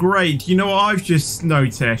 Oh, great. You know what I've just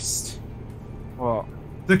noticed? What?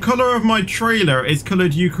 The colour of my trailer is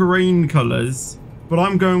coloured Ukraine colours, but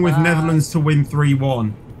I'm going with Netherlands to win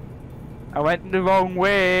 3-1. I went the wrong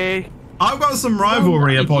way. I've got some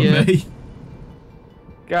rivalry upon me.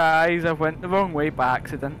 Guys, I went the wrong way by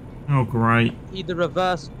accident. Oh, great. Either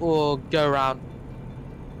reverse or go around.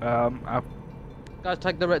 Guys,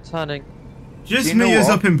 take the returning. Just You know meet us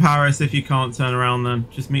what? up in Paris if you can't turn around then.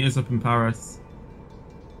 Just meet us up in Paris.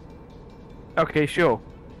 Okay, sure.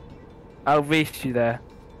 I'll race you there.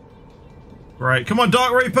 Great. Come on,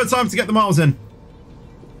 Dark Reaper, time to get the miles in.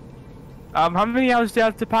 How many hours do you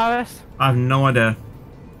have to Paris? I have no idea.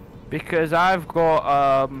 Because I've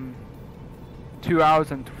got 2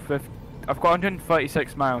 hours and 50. I've got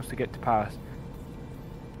 136 miles to get to Paris.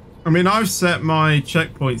 I mean, I've set my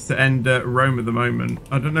checkpoints to end at Rome at the moment.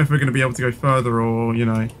 I don't know if we're going to be able to go further or, you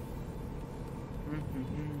know.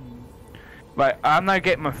 Right, I'm now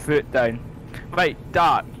getting my foot down. Right,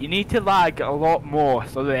 Dark, you need to lag a lot more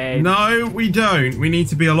so then. No, we don't. We need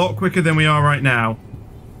to be a lot quicker than we are right now.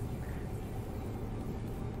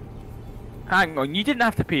 Hang on, you didn't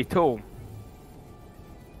have to pay a toll.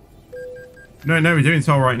 No, we're doing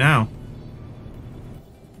toll right now.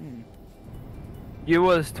 You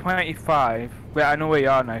was 25. Wait, I know where you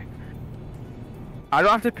are now. I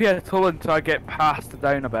don't have to pay a toll until I get past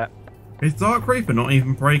down a bit. Is Dark Reaper not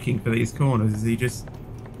even braking for these corners? Is he just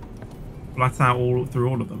flat out all through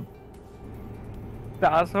all of them?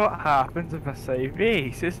 That's what happens if I say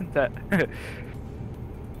race, isn't it?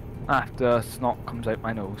 After snot comes out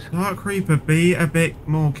my nose. Dark Reaper, be a bit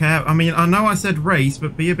more careful. I mean, I know I said race,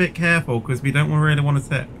 but be a bit careful because we don't really want to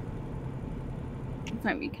tip.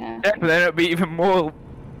 Don't be careful. Yeah, but then it'll be even more.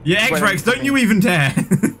 Yeah, X-Rex, don't you even dare.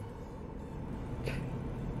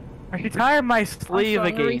 I can tire my I'm sleeve gonna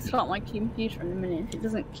again. restart my computer in a minute if it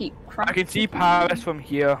doesn't keep crashing. I can see Paris from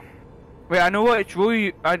here. Wait, I know which row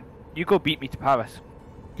you. You go beat me to Paris.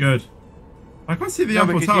 Good. I can't see the No,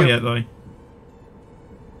 Eiffel because Tower you- yet, though.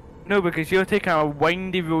 No, because you're taking a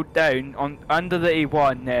windy road down on under the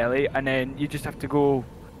A1 nearly, and then you just have to go.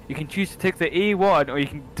 You can choose to take the A1 or you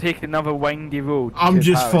can take another windy road. I'm to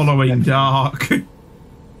just Paris. following Dark.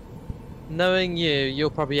 Knowing you, you'll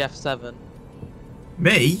probably F7.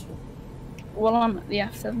 Me? Well, I'm at the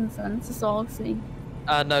F7 center, so I'll see.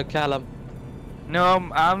 No, Callum. No,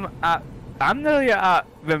 I'm nearly at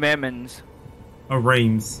Remembrance. Oh,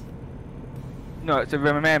 Reims. No, it's a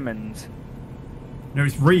Remembrance. No,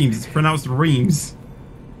 it's Reims. It's pronounced Reims.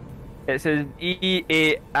 It says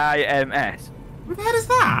EAIMS. What the hell is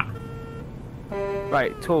that?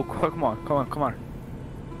 Right, toll. Come on.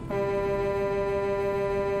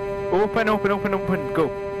 Open, go.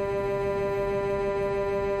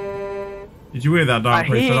 Did you hear that, I Dark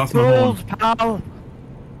Reaper? hate That's my horn. tolls, pal.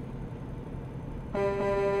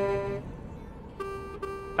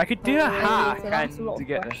 I could do a hack That's a lot and of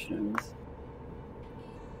get this. questions.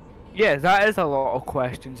 Yeah, that is a lot of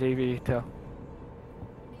questions, Aviator.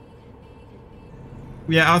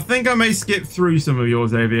 Yeah, I think I may skip through some of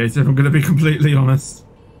yours, Aviator, if I'm going to be completely honest.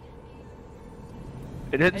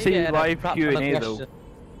 It didn't say Yeah, live perhaps Q&A another though. question.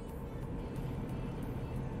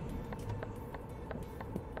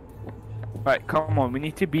 Right, come on, we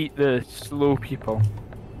need to beat the slow people.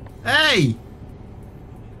 Hey!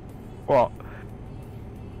 What?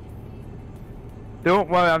 Don't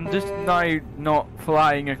worry, I'm just now not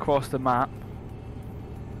flying across the map.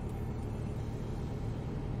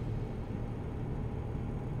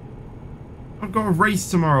 I've got a race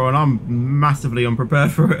tomorrow and I'm massively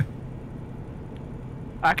unprepared for it.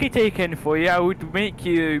 I could take in for you, I would make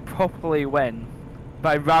you properly win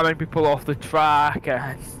by ramming people off the track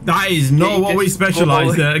and That is not Yeah, you what we just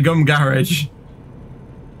specialise go- at a gum garage.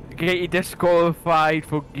 get you disqualified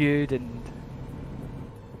for good and...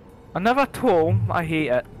 Another toll, I hate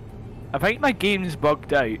it. I think my game's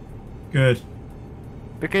bugged out. Good.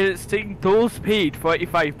 Because it's saying tolls paid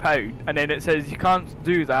 £45 and then it says you can't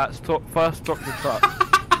do that, stop the truck.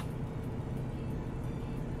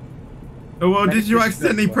 Oh, well, did you Next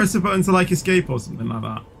accidentally one. press a button to, like, escape or something like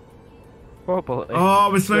that? Probably. Oh,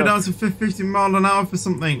 we're slowing Sure. down to 50 mile an hour for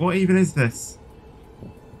something. What even is this?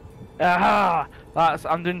 Ah,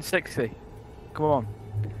 I'm doing 60. Come on.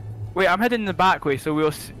 Wait, I'm heading the back way, so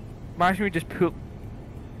we'll. Imagine we just pull.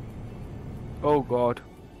 Oh god,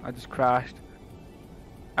 I just crashed.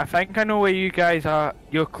 I think I know where you guys are.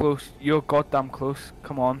 You're close. You're goddamn close.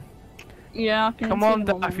 Come on. Yeah, I can Come see on,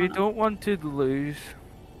 them Daff, my you map. don't want to lose.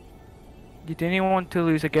 You didn't want to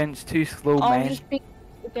lose against two slow I'll men. just be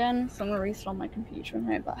again, so I'm gonna restart my computer and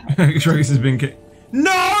hope that helps. Tragus has been kicked.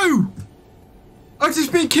 No! I've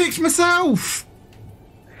just been kicked myself!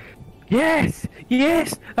 Yes!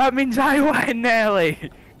 Yes! That means I win,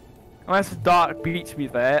 Nelly! Unless Dark beats me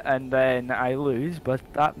there, and then I lose, but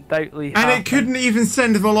that doubtly And happens. it couldn't even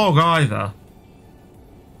send the log either.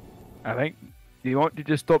 I think. Do you want to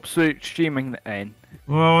just stop streaming then?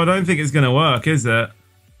 Well, I don't think it's going to work, is it?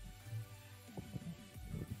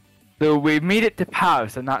 So we made it to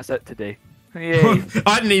Paris, and that's it today. Yay.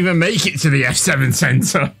 I didn't even make it to the F7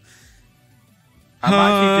 Centre. I've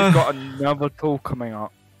actually just got another tool coming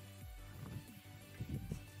up.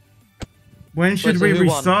 When should so we who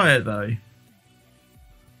won? restart it, though?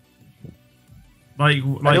 Like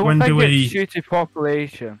I don't when think do we... it's due to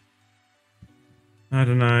population. I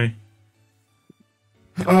don't know.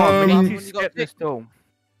 Come on, we Um, need to skip this tool.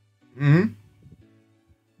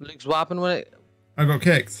 Luke's what happened when it? I got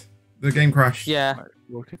kicked. The game crashed. Yeah.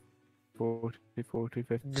 40, 40,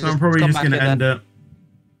 50. So I'm probably come just back going to in end then. it.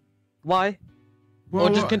 Why? Well, Or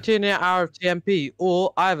just continue an hour of TMP.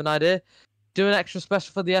 Or I have an idea. Do an extra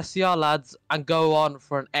special for the SCR lads and go on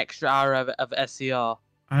for an extra hour of SCR.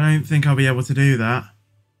 I don't think I'll be able to do that.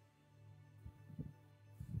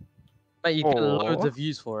 But you get Aw. loads of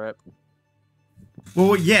views for it.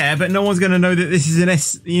 Well, yeah, but no one's going to know that this is an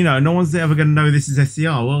S... You know, no one's ever going to know this is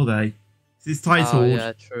SCR, will they? It's titled Oh,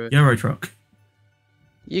 yeah, true. Euro Truck.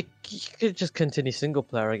 You could just continue single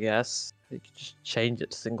player, I guess. You could just change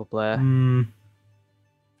it to single player.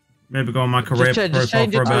 Maybe go on my career Just profile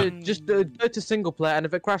change for it a to bit. just go to single player, and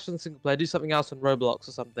if it crashes in single player, do something else on Roblox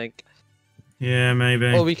or something. Yeah, maybe.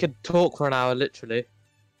 Or we could talk for an hour, literally.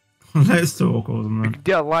 Let's talk all them We then. could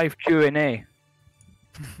do a live Q&A.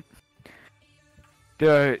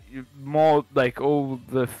 Do more like all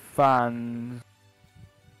the fans.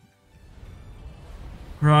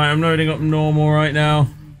 Right, I'm loading up normal right now.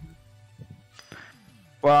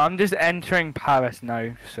 Well, I'm just entering Paris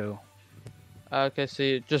now, so. Okay,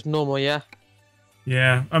 so just normal, yeah?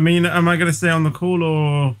 Yeah, I mean, am I going to stay on the call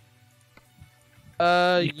or...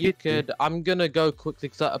 You could. I'm gonna go quickly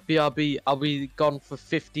because at BRB, I'll be gone for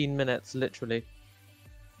 15 minutes, literally.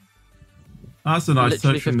 That's a nice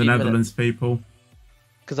Literally touch from the 15 Netherlands people.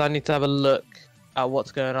 Because I need to have a look at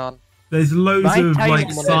what's going on. There's loads My of time like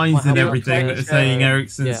is- signs and my everything that are saying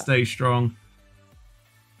Ericsson yeah. stay strong.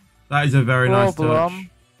 That is a very nice touch.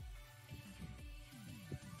 Problem.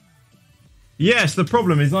 Yes, the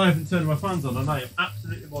problem is I haven't turned my fans on and I am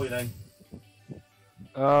absolutely boiling.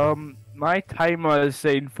 My timer is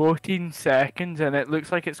saying 14 seconds and it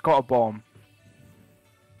looks like it's got a bomb.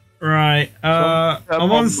 Right,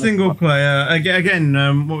 I'm on single player.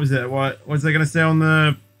 Again, what was it? What was I going to say on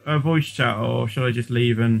the voice chat or should I just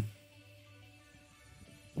leave and...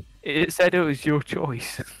 It said it was your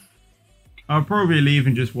choice. I'll probably leave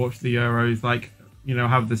and just watch the Euros, like, you know,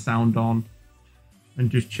 have the sound on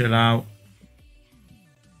and just chill out.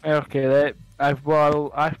 Okay, I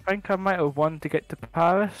think I might have won to get to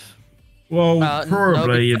Paris. Well, No,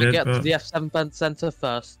 probably you we gotta did, get to but... the F7 Center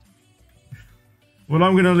first. Well,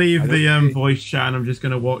 I'm going to leave I the don't see- voice chat and I'm just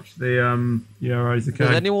going to watch the Euros, Does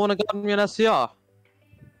okay? anyone want to go on me on SCR?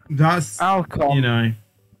 That's, I'll come. you know...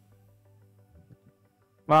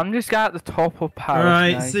 Well, I'm just at the top of Paris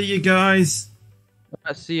Alright, now. see you guys.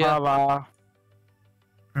 Let's see ya. Bye-bye.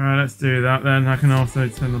 Alright, let's do that then. I can also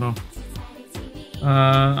turn it off.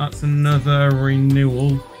 That's another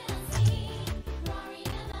renewal.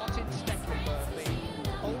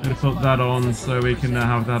 I'm gonna put that on so we can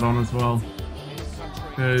have that on as well.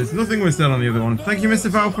 Because nothing was said on the other one. Thank you, Mr.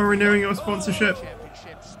 Val, for renewing your sponsorship.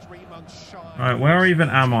 Alright, where even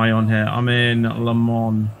am I on here? I'm in Le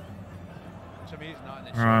Mans.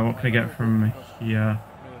 Alright, what can I get from here?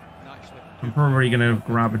 I'm probably gonna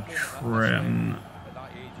grab a trim.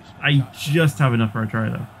 I just have enough for a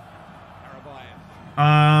trailer.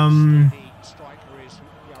 I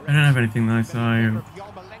don't have anything though, so...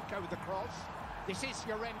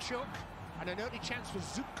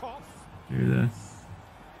 Do this.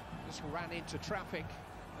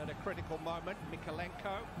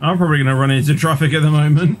 I'm probably gonna run into traffic at the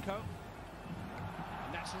moment.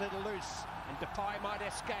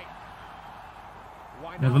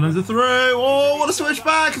 Netherlands are through. Oh, what a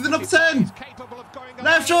switchback! The number 10.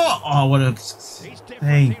 Left shot. Oh, what a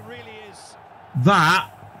thing. That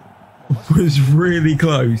was really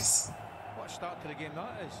close. What a start to the game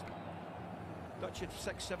that is. Dutch had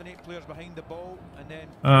 6, 7, 8 players behind the ball, and then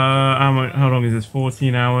How long is this?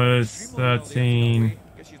 14 hours, 13.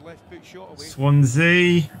 Gets his left foot shot away.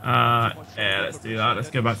 Swansea. Yeah, let's do that.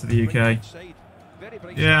 Let's go back to the UK.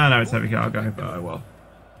 Yeah, I know it's heavy cargo, but oh well.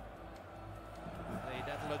 The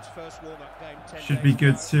Netherlands' first warm-up game, 10 Should be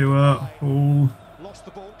days good ago. to pull. Lost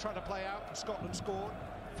the ball, trying to play out, and Scotland scored.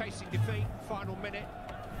 Facing defeat, final minute,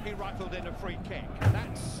 he rifled in a free kick.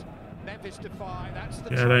 That's Memphis defy. That's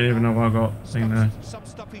the Yeah, I don't even know what I got thing there. Some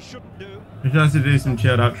stuff he shouldn't do. If I have to do some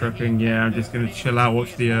chilled out trucking, yeah, I'm just gonna chill out,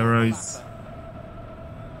 watch the Euros.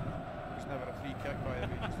 It's never a free kick by the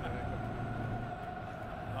way.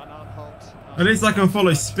 At least I can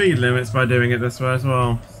follow speed limits by doing it this way as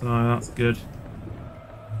well, so that's good.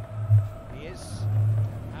 He is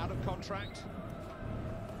out of contract.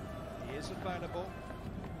 He is available.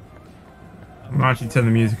 I'm gonna actually turn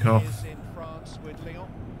the music off. He is in France with Lyon.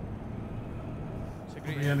 It's a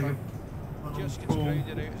great Yeah, effort. Just gets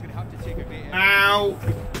grounded out. He's going to have to take a great effort. Ow!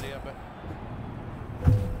 There,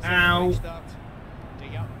 but Ow! start. De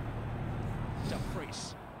Jong.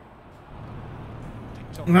 Dumfries.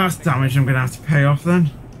 That's damage I'm gonna have to pay off then.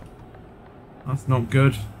 That's not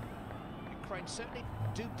good. Ukraine certainly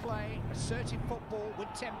do play assertive football with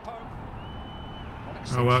tempo.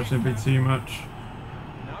 Oh well, it shouldn't be too much.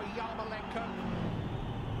 Now Yarmolenko.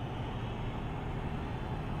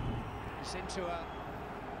 He's into a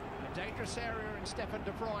dangerous area in Stefan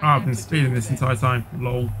De Vrij. Oh, I've been speeding this entire time.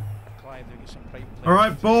 Lol. Clive doing some prime play.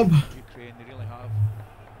 Alright, Bob. Ukraine, they really have.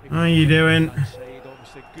 How you doing? That side,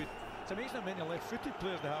 obviously good. It's amazing how many left-footed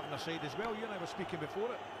players they have on their side as well. You and I were speaking before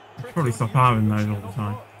it. Pretty Probably stop unusual, having those actually, all an the awful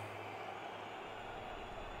time. lot.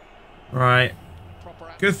 Right.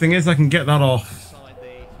 Proper Good thing is I can get that off. inside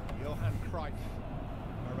the Johan Cruyff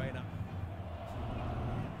Arena.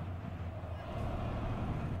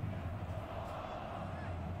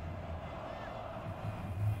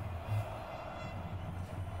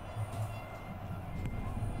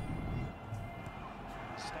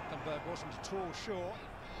 Stecklenburg wasn't at all sure.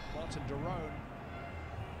 Martin de Roon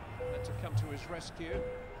had to come to his rescue.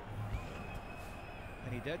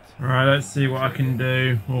 And he did. Alright, let's see what I can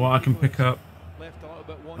do, or what I can pick up. Left a little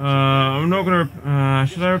bit one. I'm not gonna,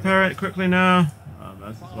 should I repair it quickly now?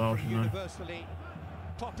 That's as well, shouldn't I? Universally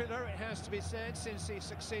popular, it has to be said, since he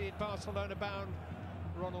succeeded Barcelona-bound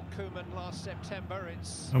Ronald Koeman last September.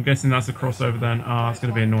 It's I'm guessing that's a crossover then. Ah, that's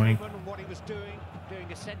gonna be annoying. Koeman, what he was doing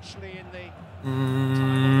essentially in the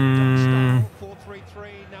Mm,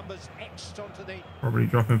 4-3-3, numbers etched onto the probably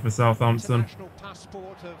dropping for Southampton. international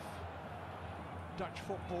passport of Dutch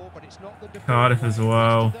football, but it's not the default Cardiff way. as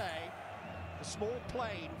well. Today, a small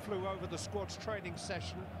plane flew over the squad's training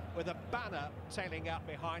session with a banner tailing out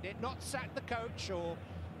behind it. Not sack the coach or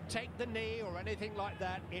take the knee or anything like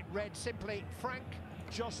that. It read simply, Frank,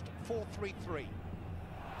 just 4-3-3.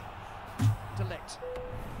 Delete.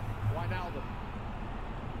 Wijnaldum.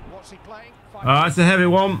 What's he playing? That's a heavy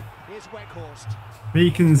one. Here's Weghorst.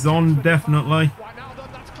 Beacons on, definitely.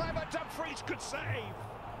 Wijnaldum, that's clever. Dumfries could save.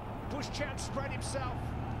 Buschamp spread himself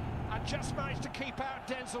and just managed to keep out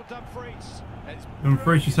Denzel Dumfries.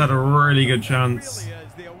 Dumfries just had a really good chance,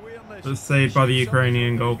 but saved by the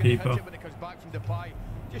Ukrainian goalkeeper. When it comes back from Depay,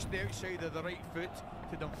 just the outside of the right foot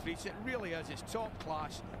to Dumfries. It really is. It's top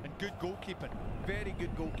class and good goalkeeping. Very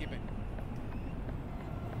good goalkeeping.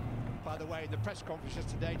 By the way, in the press conferences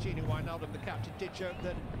today, Gini Wijnaldum, the captain, did joke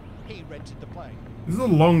that he rented the plane. This is a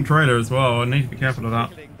long trailer as well. I need to be careful of that.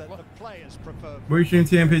 The players prefer. Are we shooting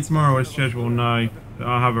TMP tomorrow as scheduled? No.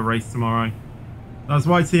 I'll have a race tomorrow. That's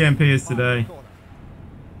why TMP is today.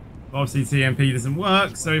 Obviously TMP doesn't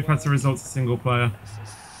work, so we've had to resort to single player.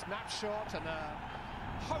 Snapshot and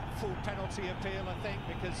a hopeful penalty appeal, I think,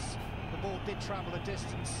 because the ball did travel a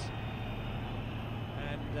distance.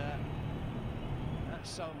 And that's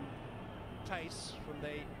some pace from the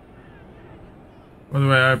By the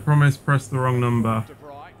way, I promised press the wrong number. De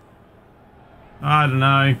Vrij. I don't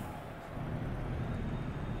know.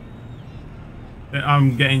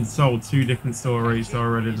 I'm getting sold two different stories, so I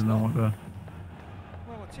really don't know what the...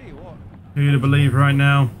 Well, I'll tell you what, who to believe right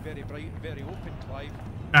now. very bright, very open, Clive.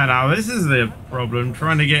 And now this is the problem,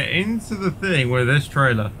 trying to get into the thing with this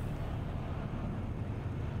trailer.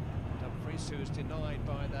 Dumfries, who was denied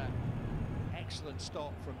by that excellent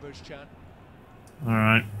stop from Buschamp.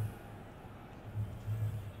 Alright.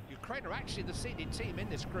 Ukraine are actually the seeded team in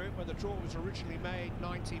this group, where the draw was originally made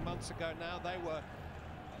 19 months ago now. They were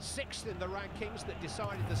 6th in the rankings that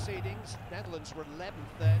decided the seedings. Netherlands were 11th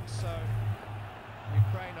then, so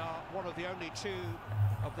Ukraine are one of the only two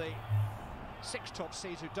of the 6 top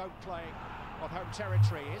seeds who don't play on home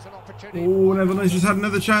territory. Here's an opportunity. Oh, Netherlands just had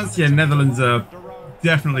another chance. Yeah, Netherlands are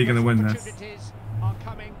definitely going to win this. Opportunities are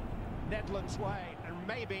coming Netherlands' way, and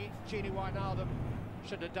maybe Gini Wijnaldum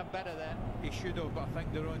Should have done better there. He should have, but I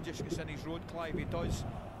think the run just gets in his road, Clive. He does.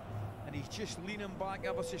 And he's just leaning back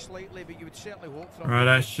ever so slightly, but you would certainly hope for Right,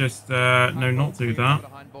 let's just no, not do that.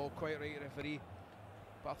 Handball, quite right, referee.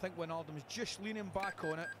 But I think Wijnaldum's just leaning back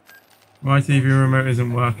on it. My TV remote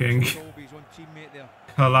isn't working. His own teammate there.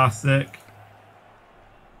 Classic.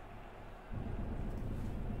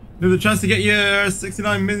 There's a chance to get your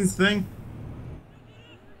 69 mins thing.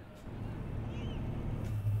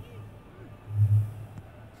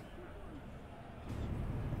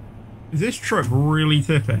 Is this truck really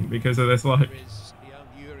tipping because of this load?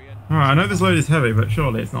 Alright, I know this load is heavy, but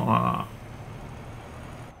surely it's not like that.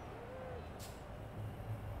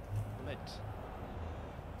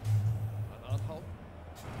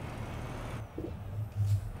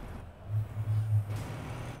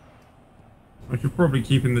 I should probably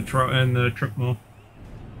keep in the truck more.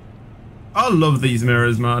 I love these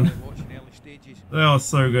mirrors, man. They are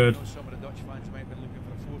so good.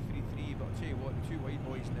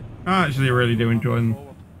 I actually really do enjoy them.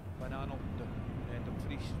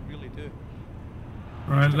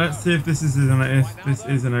 Right, let's see if this is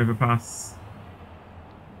an overpass.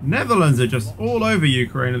 Netherlands are just all over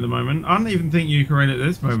Ukraine at the moment. I don't even think Ukraine at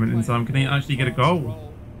this moment in time can actually get a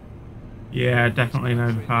goal. Yeah, definitely an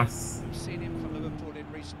overpass. We've seen him for Liverpool in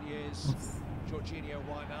recent years. Jorginho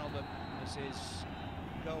Wijnaldum as his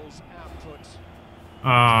goals output.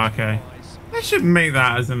 Ah, okay. They should make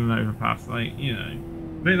that as an overpass, like, you know.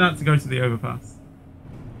 Make that to go to the overpass.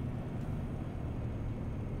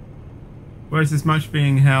 Where is this match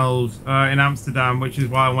being held? In Amsterdam, which is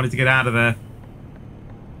why I wanted to get out of there.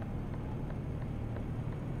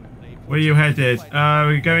 Where are you headed?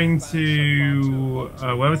 We're going to...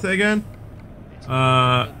 where was it again?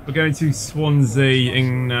 We're going to Swansea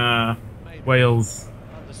in Wales.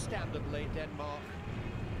 Understandably, Denmark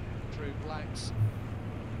drew blanks.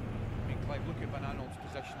 I mean, Clive, look at Van Aanholt's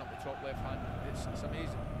position up the top left hand. It's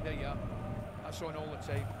amazing. There you are. That's on all the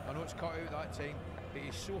time. I know it's cut out that time, but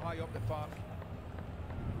he's so high up the park.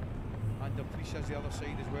 And the police has the other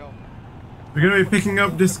side as well. We're going to be picking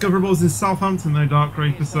up discoverables in Southampton though, Dark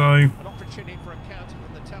Reaper, so... An opportunity for a counter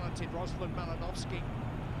from the talented Ruslan Malinovsky.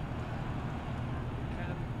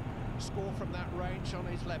 Can score from that range on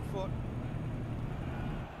his left foot.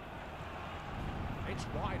 It's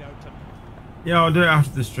wide open. Yeah, I'll do it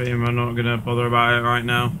after the stream. I'm not going to bother about it right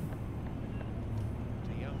now.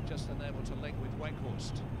 De Jong just unable to link with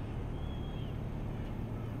Weghorst.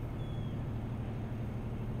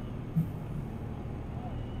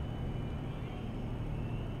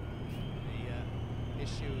 The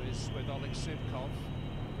issue is with Oleg Subkov.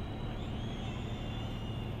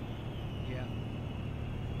 Yeah.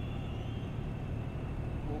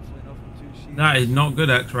 Hopefully nothing too serious. That is not good,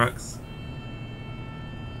 X-Rex.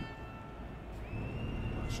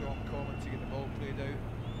 So I'm calling to get the ball played out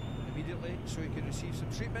immediately so he can receive some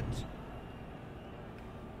treatment.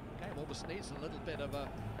 Game almost needs a little bit of a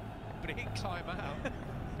break time out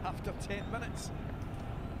After 10 minutes.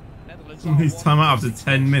 Netherlands He's time out after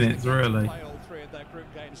 10 minutes, really. Play all three of their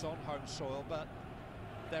group games on home soil, but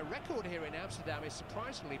their record here in Amsterdam is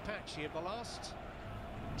surprisingly patchy. Of the last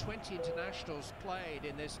 20 internationals played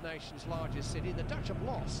in this nation's largest city, the Dutch have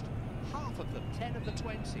lost half of them, 10 of the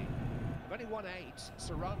 20. They've only won 8. It's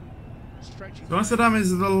a run stretching. So Amsterdam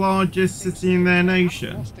is the largest city in their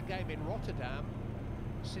nation. Lost a game in Rotterdam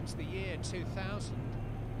since the year 2000.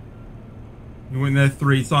 We went there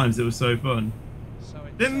 3 times. It was so fun. So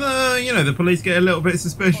Didn't the police get a little bit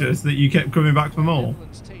suspicious that you kept coming back for more?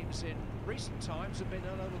 Netherlands teams in recent times have been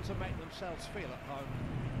unable to make themselves feel at home.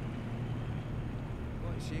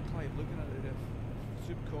 Like you say, Clive, looking at it, if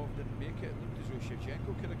Zubkov didn't make it, it looked as though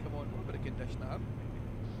Shevchenko could have come on. What about a condition that?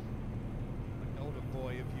 The golden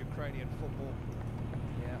boy of Ukrainian football.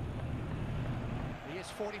 Yeah. He is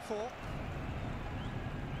 44.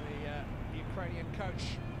 The Ukrainian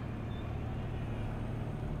coach.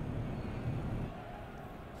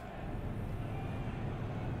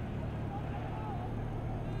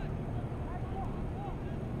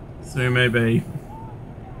 So maybe.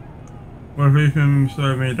 What if he can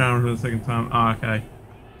slow me down for the second time? Ah, okay.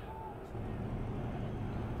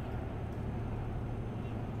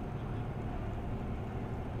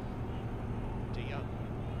 De Jong.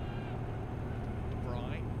 De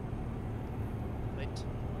Vrij. Lint.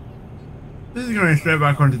 This is going straight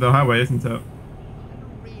back onto the highway, isn't it? Never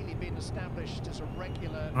really been established as a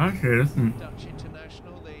regular Actually, it isn't. Dutch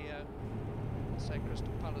international. The say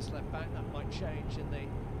Crystal Palace left back, that might change in the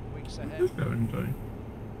weeks ahead. Who's going to?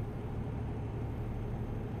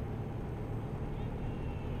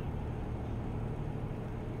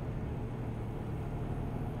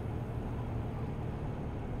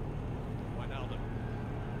 Wijnaldum.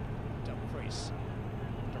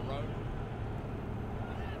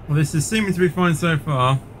 Well, this is seeming to be fine so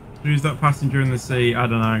far. Who's that passenger in the sea? I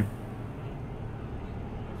don't know.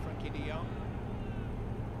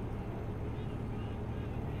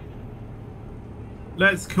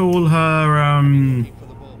 Let's call her,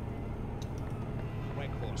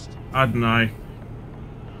 I don't know.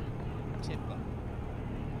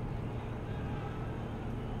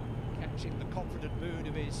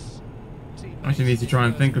 I actually need to try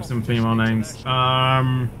and think of some female names.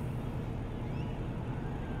 When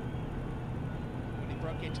he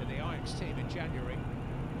broke into the Ajax team in January,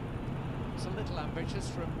 it's a little ambitious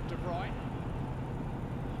from De Vrij.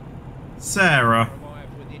 Sarah.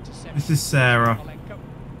 This is Sarah.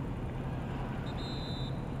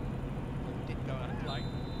 Didn't go out of play.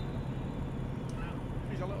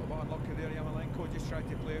 He's a little bit unlucky there, Yamalenko. Just tried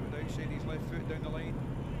to play it without saying his left foot down the line.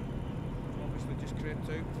 Obviously just crept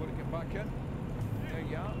out before he came back in. There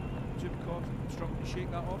you are. Zubkov struggling to shake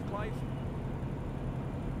that off, Clive.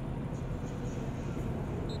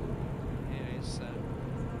 Here is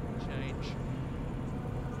change.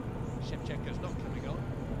 Shevchenko's not coming on.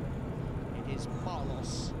 It is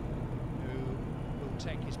Marlos who will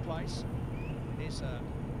take his place. It is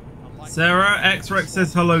Sarah, X-Rex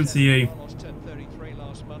says hello to you. Marlos turned 33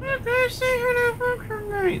 last Monday.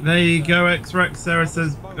 There you go, X-Rex. Sarah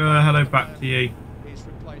says hello back to you. He's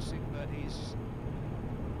replacing, but he's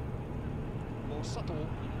more subtle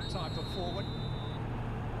type of forward.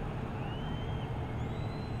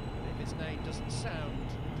 If his name doesn't sound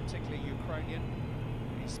particularly Ukrainian,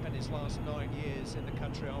 he spent his last 9 years in the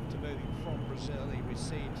country after moving from Brazil. He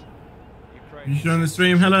received Ukrainian. You join the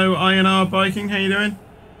stream. Hello, INR Biking. How you doing?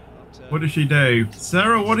 What does she do?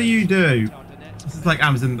 Sarah, what do you do? This is like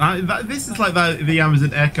Amazon. This is like the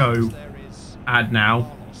Amazon Echo ad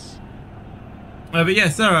now. But yeah,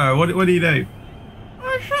 Sarah, what do you do?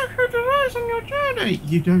 I sacrifice on your journey.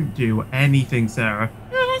 You don't do anything, Sarah.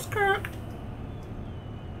 Yeah, that's correct.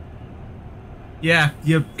 Yeah,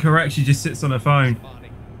 you're correct. She just sits on her phone.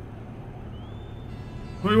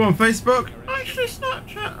 What are you on Facebook? Actually,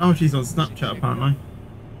 Snapchat. Oh, she's on Snapchat apparently.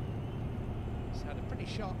 He's had a pretty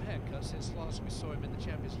sharp haircut since last we saw him in the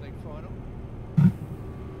Champions League final.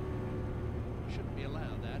 Shouldn't be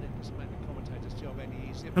allowed that. It doesn't make the commentator's job any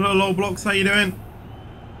easier. Hello, Lol Blocks. How you doing?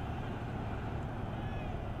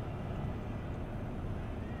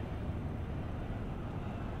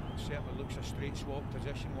 Certainly looks a straight swap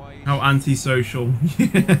position-wise. How antisocial. The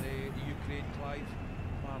Ukraine, Clive.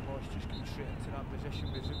 Marlos just comes straight into that position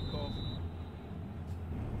with Zubkov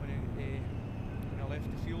when he left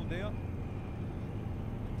the field there.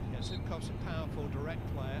 Yeah, Zubkov's a powerful, direct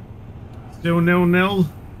player. Still 0-0.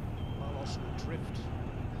 Marlos will drift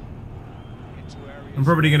into areas. I'm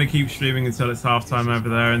probably going to keep streaming until it's half time over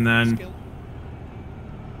there and then...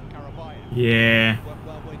 Yeah. Worked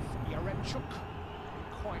well with Yaremchuk.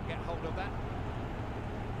 Quite get hold of that.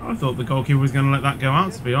 I thought the goalkeeper was going to let that go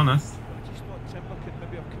out, to be honest. I just thought Timber could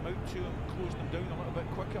maybe have come out to him and closed them down a little bit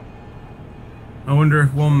quicker. I wonder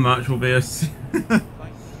if one match will be a... From the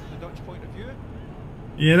Dutch point of view.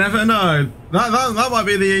 You never know. That might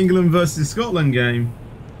be the England versus Scotland game.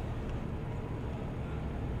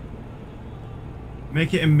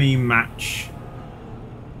 Make it a meme match.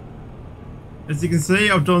 As you can see,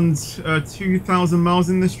 I've done 2,000 miles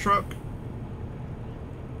in this truck.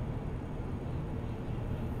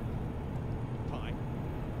 Fine.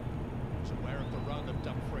 Was aware of the run of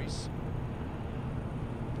Dumfries.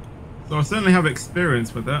 So I certainly have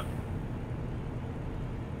experience with it.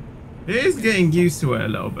 It is getting used to it a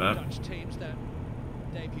little bit. Dutch teams that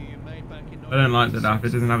debut you made back in I don't like the DAF,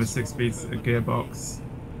 it doesn't have a 6-speed gearbox.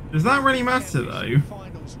 Does that really matter though?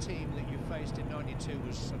 Finals team that you faced in '92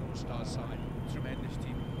 was an all-star side. Tremendous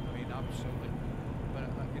team. I mean, absolutely. But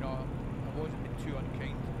you know, I wasn't being too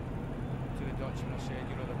unkind to the Dutch when I said,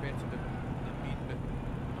 you know, they're better than me. But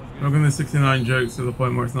Not going to 69 jokes to the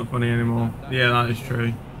point where it's not funny anymore. Yeah, that is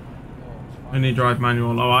true. Only drive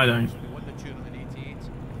manual. Oh, I don't. they won the tournament in '88.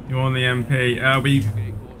 You on the MP? Great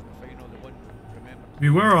goals in the final. They won. Remember. We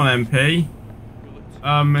were on MP.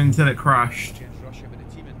 Until it crashed. Against Russia, but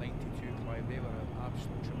the team in '92, Clive, they were an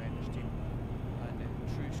absolute tremendous team. And in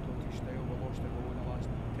true Scottish style, we lost a goal in the last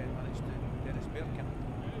 10 minutes to Dennis Bergkamp.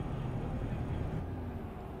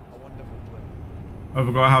 A wonderful player. I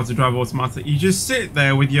forgot how to drive automatic. You just sit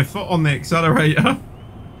there with your foot on the accelerator.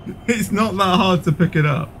 It's not that hard to pick it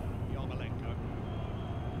up. Yarmolenko.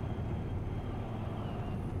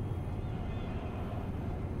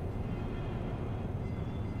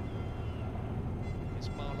 It's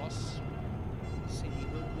Marlos. See, he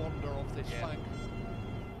will wander off this flank.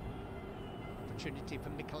 Opportunity for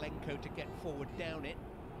Mikolenko to get forward down it.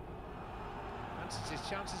 fancies his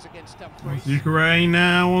chances against Dumfries. Ukraine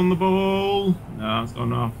now on the ball. No, it's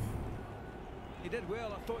gone off. He did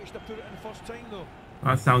well. I thought he should have put it in first time though.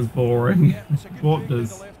 That sounds boring. Yeah, it's a good What break down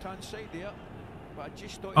does? the left-hand side there, but I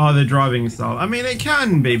just thought Oh, the driving style. I mean, it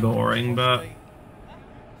can be boring, but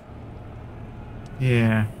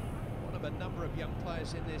yeah. One of a number of young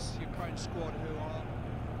players in this Ukraine squad who are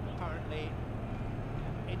apparently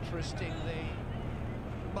interesting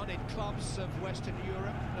the moneyed clubs of Western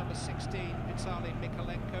Europe. Number 16, Vitaly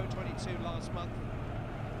Mikolenko, 22 last month.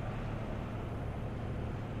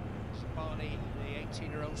 Sabani, the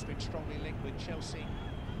 18-year-old's been strongly linked with Chelsea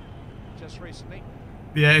just recently.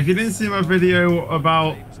 Yeah, if you didn't see my video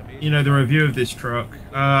about, you know, the review of this truck,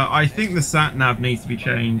 I think the sat nav needs to be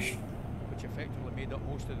changed. which effectively made up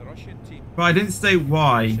most of the Russian team. But I didn't state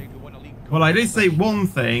why. Well, I did say one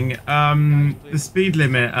thing, the speed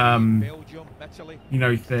limit, Belgium, Italy, you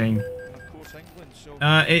know, thing. and of course England. So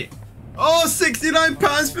Oh,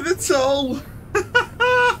 £69 for the toll!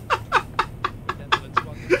 Netherlands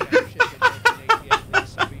won the championship in 1988 with the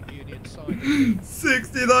Soviet Union side.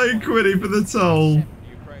 69 quiddy for the toll. 7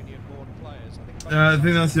 Ukrainian-born players. I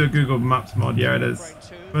think that's your Google Maps mod, yeah it is.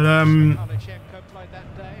 But Halichenko played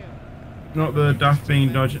that day. not the Daft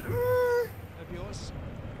Bean Dodge. Of yours?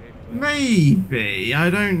 Maybe, I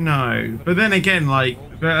don't know. But then again, like,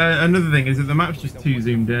 another thing is that the map's just too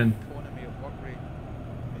zoomed in. economy of work rate.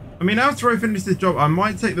 I mean, after I finish this job, I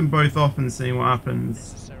might take them both off and see what happens.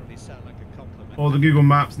 Necessarily sound like a compliment. Or the Google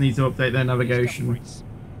Maps need to update their navigation.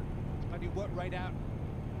 Only work rate out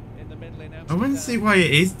in the middle in I wouldn't see why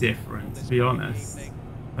it is different, to be honest.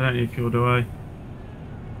 I don't need fuel, do I?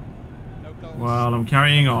 No goals. Well, I'm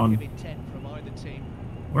carrying on. Give it 10 from either team.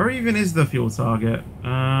 Where even is the fuel target?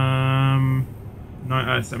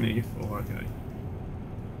 74, okay.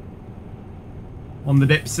 On the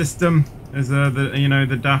dip system, as the you know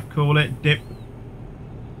the DAF call it, dip.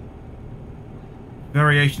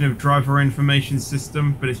 Variation of driver information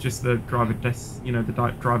system, but it's just the driver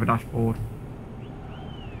driver dashboard.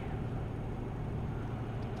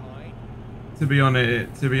 To be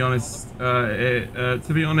honest,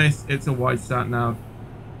 it's a wide sat nav.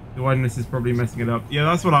 The wideness is probably messing it up. Yeah,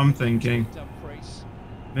 that's what I'm thinking. Dumfries.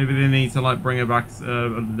 Maybe they need to like bring it back a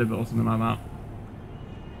little bit or something like that.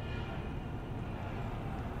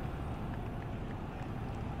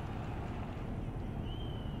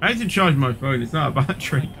 I had to charge my phone. It's not a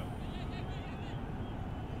battery.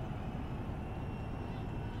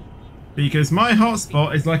 Because my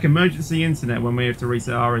hotspot is like emergency internet when we have to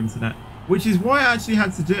reset our internet. Which is what I actually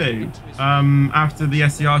had to do after the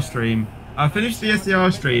SCR stream. I finished the SCR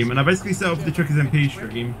stream and I basically set up the Sexism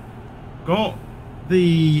stream. Got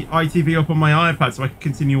the ITV up on my iPad so I could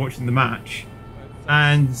continue watching the match.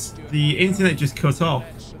 And the internet just cut off.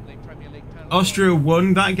 Austria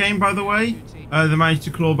won that game, by the way. They managed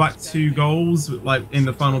to claw back 2 goals like in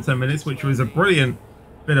the final 10 minutes, which was a brilliant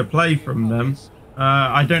bit of play from them.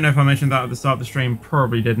 I don't know if I mentioned that at the start of the stream,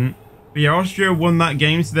 probably didn't. But yeah, Austria won that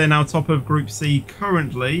game, so they're now top of Group C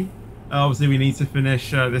currently. Obviously, we need to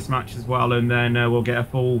finish this match as well, and then we'll get a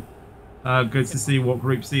full good to see what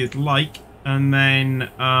Group C is like. And then,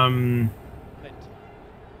 and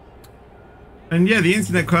yeah, the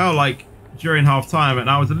internet cut out like during half time, and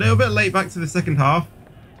I was a little bit late back to the second half.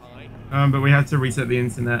 But we had to reset the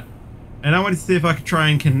internet. And I wanted to see if I could try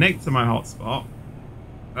and connect to my hotspot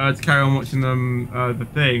to carry on watching them the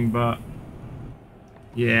thing, but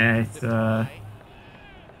yeah, it's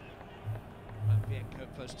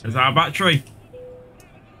is that a battery?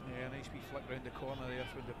 Yeah, nice wee flick round the corner there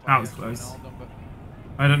through the That was path, close. Ronaldo, but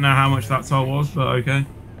I don't know how much that toll was, but okay.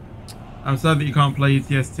 I'm sad that you can't play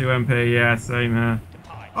ETS2MP. Yeah, same here.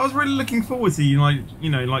 I was really looking forward to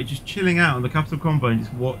like just chilling out on the Capital Convoy and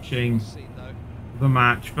just watching the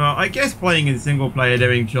match. But I guess playing in single player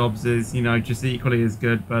doing jobs is, just equally as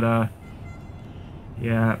good. But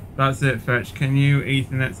yeah, that's it, Fetch. Can you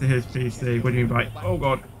Ethernet to his PC? What do you mean by? Oh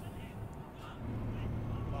god.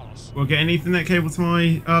 We'll get an Ethernet cable to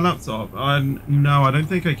my laptop. No, I don't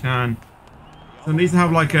think I can. So I need to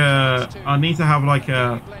have like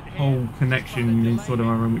a whole connection installed in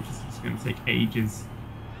my room, which is just going to take ages.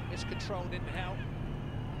 It's control didn't help.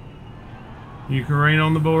 Ukraine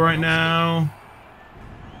on the ball right now.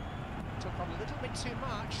 Took on a little bit too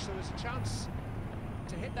much, so there's a chance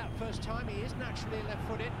to hit that first time. He is naturally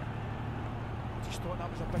left-footed. just thought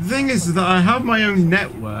that was a The big thing is that I have my own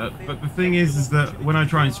network, but the thing is that when I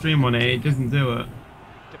try and stream on it, it doesn't do it.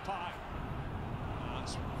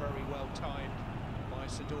 That's very well timed by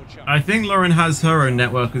Sidorchuk. I think Lauren has her own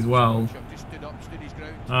network as well. just stood up, stood his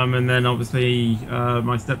ground. And then obviously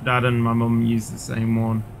my stepdad and my mum use the same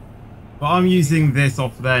one. But I'm using this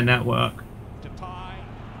off their network.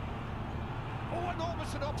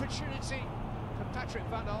 Here's an opportunity for Patrick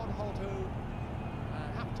Van Arnholt, who I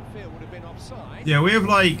have to feel would have been offside. Yeah, we have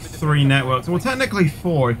like 3 networks. Well, technically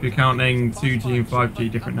 4 if you're counting 2G and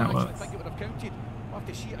 5G different networks. I think it would have counted. We'll have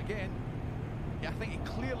to see it again. Yeah, I think it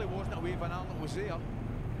clearly wasn't a way Van Arnholt was there.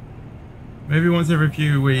 Maybe once every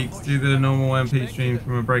few weeks, do the normal MP stream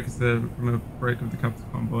from a break of the Capital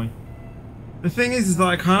Convoy. The thing is that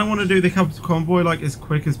I kind of want to do the Capital Convoy like as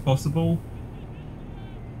quick as possible.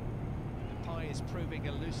 The pie is proving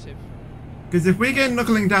elusive. Because if we get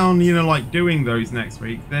knuckling down, you know, like doing those next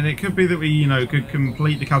week, then it could be that we, you know, could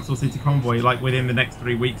complete the Capital City Convoy like within the next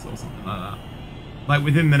 3 weeks or something like that. Like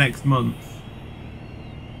within the next month.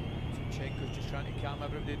 Zinchenko's just trying to calm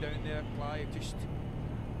everybody down there. Clive just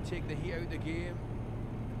take the heat out of the game.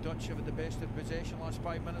 The Dutch have had the best of possession last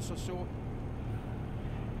 5 minutes or so.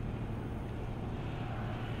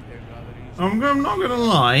 I'm not gonna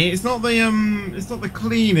lie, it's not the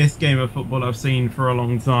cleanest game of football I've seen for a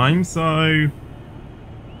long time, so I'll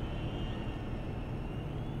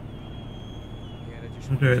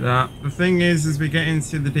do it that. The thing is, as we get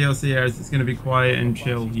into the DLC areas, it's gonna be quiet and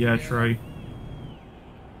chill. Yeah, true.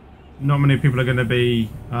 Not many people are gonna be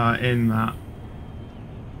in that.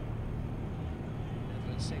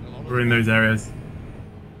 Or in those areas.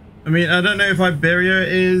 I mean, I don't know if Iberia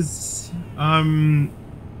is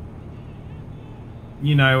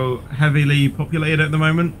you know, heavily populated at the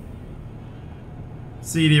moment.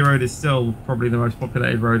 CD Road is still probably the most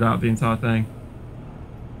populated road out of the entire thing.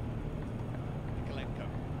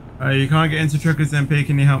 You can't get into Truckers MP,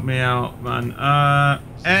 can you help me out, man?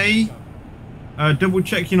 Double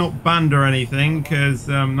check you're not banned or anything, because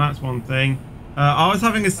that's one thing. I was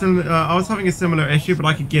having a similar issue, but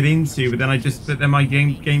I could get into, but then my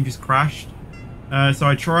game just crashed. So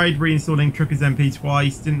I tried reinstalling Truckers MP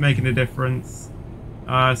twice, didn't make any difference.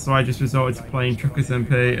 So I just resorted to playing Truckers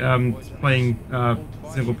MP, playing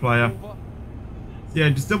single player. So yeah,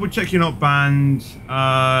 just double check you're not banned,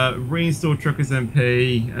 reinstall Truckers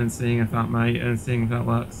MP, and seeing if that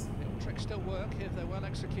works. Tricks still work if they're well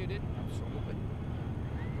executed. Absolutely.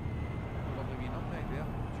 Lovely wee nutmeg there.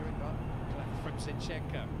 Enjoyed that. From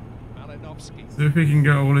Zinchenko, Malinovsky. So if we can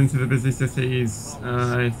go all into the busy cities,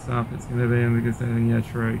 ASAP, it's going to be in the good thing. Yeah,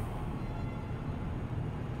 true.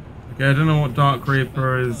 Okay, I don't know what Dark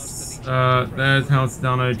Reaper is. There's how to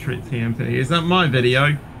download Trick TMP. Is that my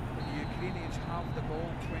video?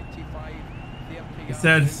 It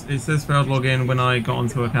says failed login when I got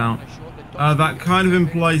onto account. That kind of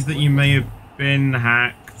implies that you may have been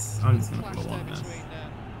hacked. I'm just going to follow on this.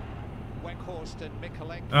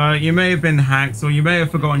 You may have been hacked, or you may have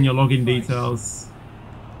forgotten your login details.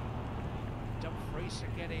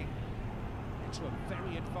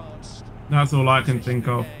 That's all I can think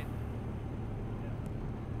of.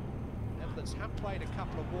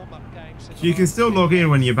 So you can still log in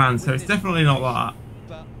when you're banned, so it's definitely not that.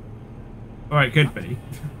 Or it could be.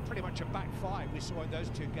 Pretty much a back 5 we saw in those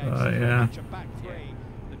 2 games. Yeah. A back 3.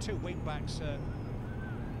 The 2 wing backs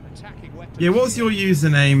attacking weapons. Yeah, what's your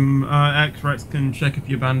username? X-Rex can check if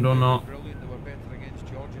you're banned or not.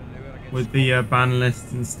 With the ban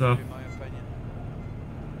list and stuff.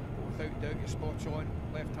 Without doubt, your spot's on.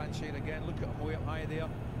 Left hand side again. Look at him way up high there.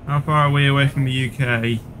 How far are we away from the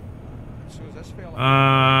UK? So is this fella?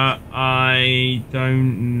 I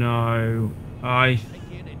don't know.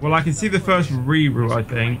 Well, I can see the first reroute, I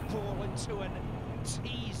think.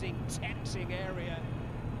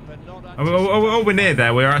 Oh, we're near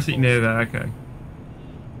there. We're actually near there. Okay.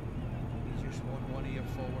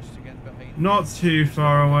 Not too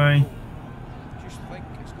far away. Just think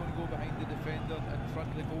it's going to go behind the defender in front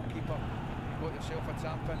of the goalkeeper. You got yourself a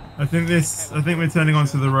tap in. I think we're turning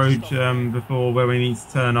onto the road before where we need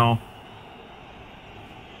to turn off.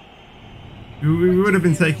 We would have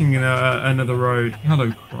been taking another road.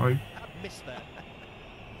 Hello, Crow. Missed that.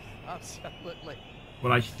 Absolutely.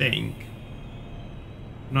 Well, I think.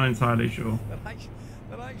 Not entirely sure.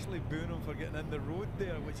 They're actually booing him for getting in the road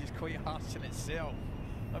there, which is quite harsh in itself.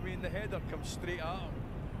 I mean, the header comes straight at him.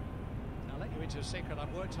 I'll let you into a secret.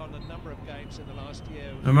 I've worked on a number of games in the last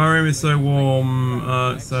year. And my room is so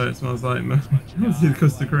warm, so it smells like the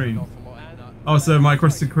custard cream. Oh, so my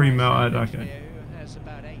custard cream melted. Okay. Has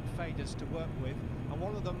about 8 faders to work with, and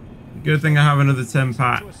one of them. Good thing I have another 10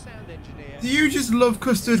 pack. Do you just love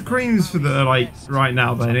custard creams for the right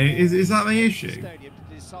now? Then is that the issue?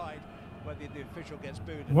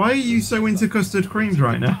 Why are you so into custard creams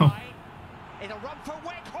right now?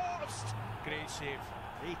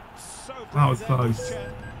 That was close.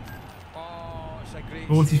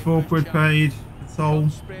 44 quid paid. Toll.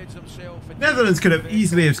 Netherlands could have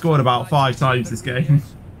easily have scored about 5 times this game.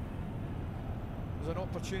 There's an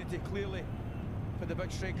opportunity clearly for the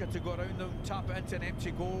big striker to go around them, tap it into an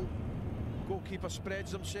empty goal. Goalkeeper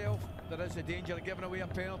spreads himself. There is a danger of giving away a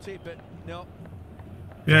penalty, but no.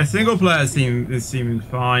 Yeah, single player seems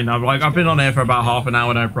fine. I've been on here for about half an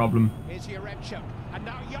hour, no problem. Here's Yaremchuk, and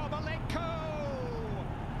now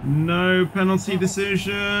Yarmolenko. No penalty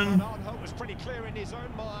decision. Arnholt was pretty clear in his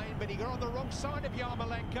own mind, but he got on the wrong side of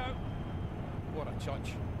Yarmolenko. What a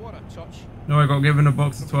touch! What a touch! No, I got given a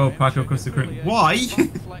box of 12 pack of custard cream. Why?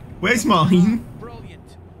 Where's mine?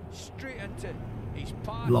 Brilliant! Straight into his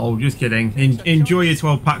path. Lol, just kidding. Enjoy your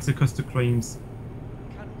 12 packs of custard creams.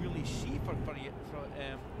 Can't really see for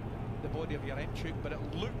the body of Yaremchuk, but it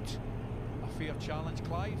looked a fair challenge,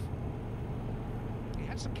 Clive. He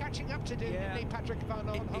had some catching up to do, didn't he, Patrick Van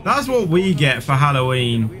Arnholt? That's what we get for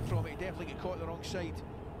Halloween. Away from it, he definitely get caught the wrong side.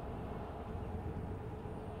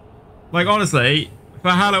 Like, honestly,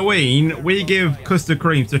 for Halloween, we give custard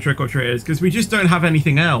creams to trick-or-treaters because we just don't have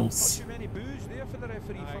anything else. Not too many boos there for the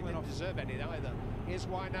referee, No, he funnily didn't enough. deserve any either. Here's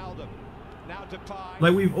Wijnaldum. Now Depay.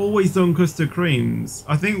 Like, we've always done custard creams.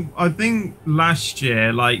 I think last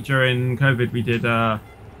year, like during COVID, we did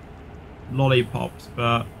lollipops,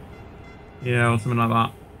 but yeah, or something like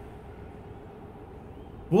that.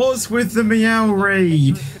 What's with the meow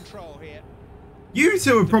raid? Control here. You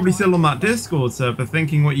two are probably still on that Discord server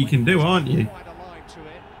thinking what you can do, aren't you? Quite a line to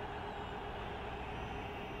it.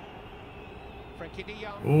 Frenkie de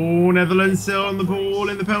Jong. Oh, Netherlands still on the ball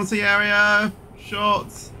in the penalty area. Shot.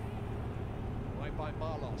 Right by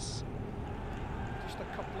Marlos. Just a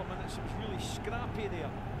couple of minutes, it was really scrappy there.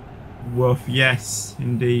 Woof, yes,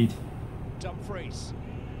 indeed. Dumfries.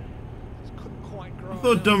 Just couldn't quite grow. I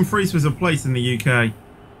thought Dumfries was a place in the UK.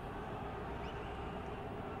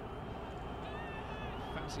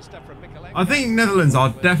 Fancy stuff from Mikalenko. I think Netherlands are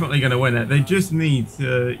definitely going to win it. They just need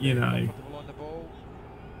to, you know. Comfortable on the ball.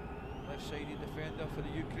 Left-sided defender for the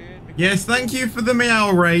Ukraine. Yes, thank you for the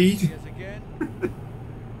meow raid. He is again.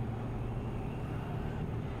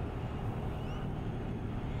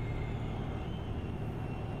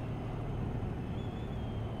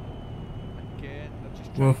 Again, they're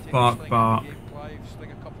just trying Woof, to take bark, a swing bark. at the game. Clive,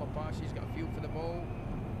 sling a couple of passes, got a feel for the ball.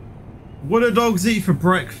 What do dogs eat for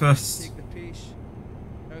breakfast? Take the pace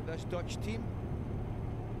out this Dutch team.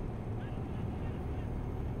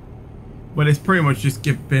 Well, it's pretty much just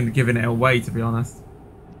been giving it away, to be honest.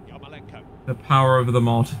 Yarmolenko. The power of the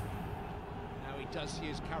mod. Now he does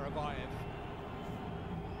use Karavayev.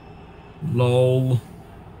 Lol.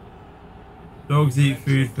 Dogs eat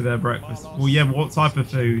food for their breakfast. Well, yeah, but what type of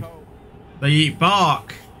food? They eat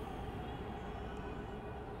bark.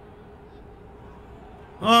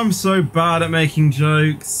 I'm so bad at making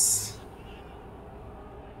jokes.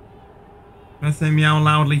 Can I say meow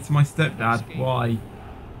loudly to my stepdad? Why?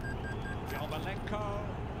 Yarmolenko.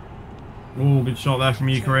 Oh, good shot there from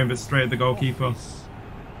Ukraine, but straight at the goalkeeper.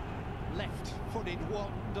 Left-footed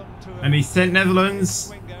one done to And he sent Netherlands.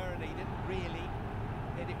 winger, and he didn't really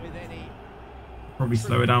hit it with any. Probably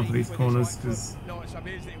slow it down for these corners because No, it's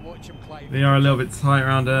amazing to watch him, Clive. they are a little bit tight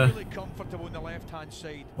around there. Really comfortable on the left-hand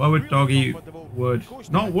side. Why would dog Really eat comfortable. wood? Goes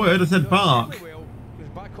Not to wood, I said does bark. really well. Goes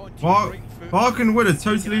back onto his Bark, right foot. bark and wood are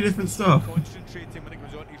totally different stuff. Concentrating when it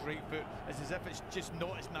goes onto his right foot. It's as if it's just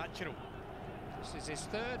not as natural. This is his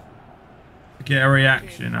third. Get a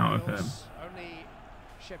reaction out of him. Goals. Only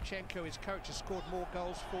Shevchenko, his coach, has scored more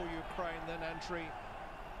goals for Ukraine than Andriy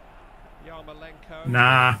Yarmolenko.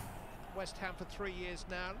 Nah. West Ham for 3 years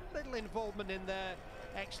now. Little involvement in their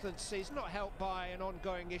excellent season, not helped by an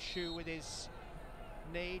ongoing issue with his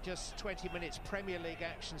knee. Just 20 minutes Premier League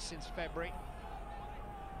action since February.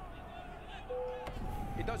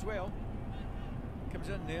 He does well. Comes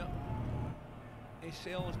in there.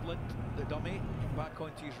 ACL is blind, the dummy. Back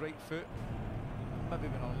onto his right foot. Maybe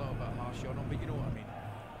been a little bit harsh on him, but you know what I mean.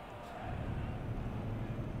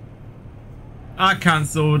 I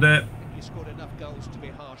cancelled it. He scored enough goals to be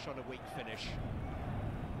harsh on a weak finish.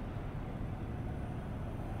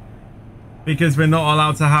 Because we're not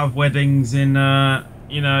allowed to have weddings in,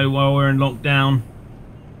 you know, while we're in lockdown.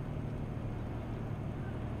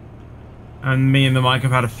 And me and the mic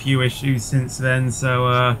have had a few issues since then, so,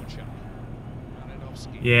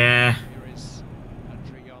 Malinovsky. yeah. Here is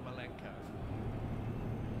Andriy Yarmolenko.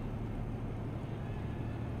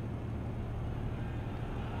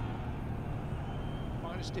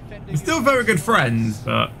 Finest defender. We're still very good friends,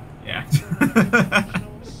 but, yeah.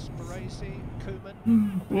 Baresi,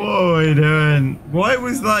 Koeman. What are we doing? Why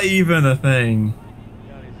was that even a thing?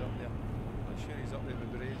 Yeah, he's up there. I'm sure he's up there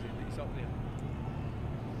with Baresi, but he's up there.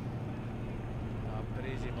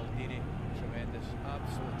 Baresi, Maldini, tremendous,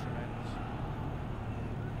 absolute tremendous.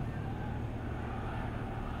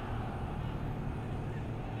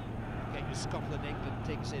 as Scotland England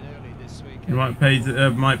digs in early this week. You might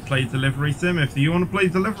play delivery sim. If you want to play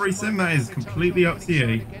delivery sim, that is completely up to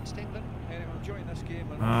you.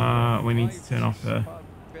 We need to turn off the.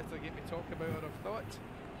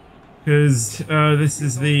 Because this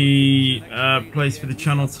is the place for the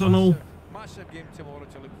channel tunnel.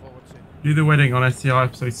 Do the wedding on SCI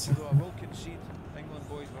episodes.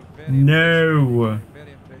 No.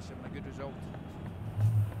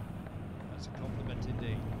 That's a compliment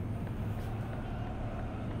indeed.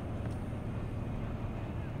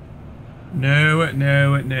 No.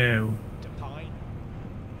 Depine.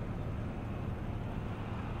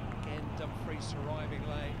 Again, Dumfries arriving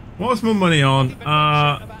late. What's my money on?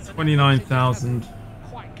 29,000.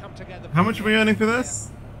 How much are we earning for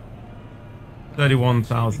this?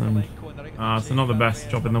 31,000. So not the best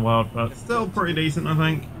job in the world, but still pretty decent, I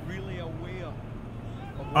think.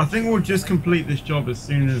 I think we'll just complete this job as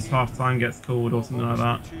soon as half time gets called or something like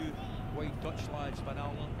that.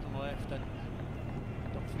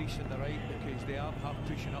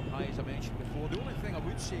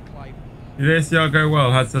 Did the SCR go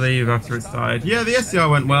well? Had to leave after it started. Yeah, the SCR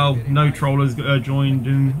went well. No trollers joined,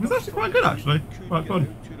 and it was actually quite good, actually. Quite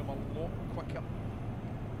fun.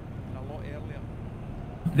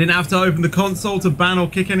 Didn't have to open the console to ban or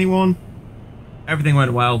kick anyone. Everything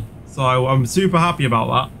went well, so I'm super happy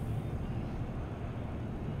about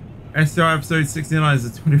that. SCR episode 69 is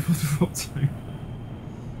the 24th of October.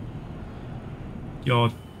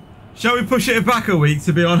 God. Shall we push it back a week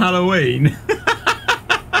to be on Halloween?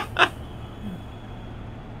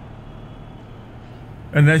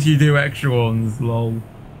 Unless you do extra ones, lol.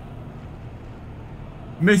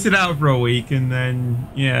 Miss it out for a week and then,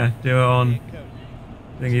 yeah, do it on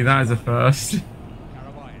thingy. That is a first.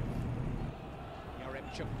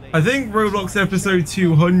 I think Roblox episode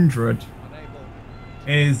 200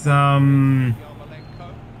 is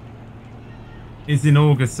in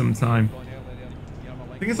August sometime.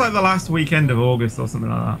 I think it's like the last weekend of August or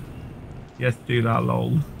something like that. Yes, do that,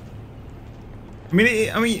 lol. I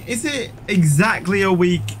mean, is it exactly a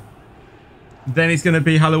week? Then it's going to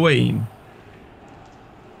be Halloween.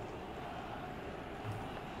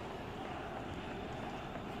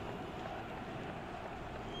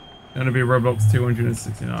 Going to be Roblox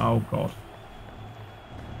 269. Oh god.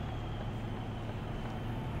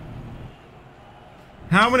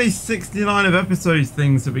 How many 69 of episodes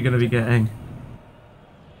things are we going to be getting?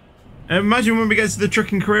 Imagine when we get to the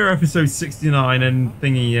Truck and Career episode 69 and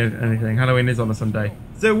thingy anything. Halloween is on a Sunday.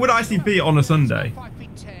 So it would actually be on a Sunday.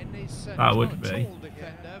 That would be.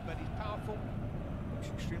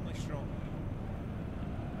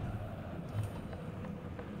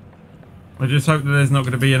 I just hope that there's not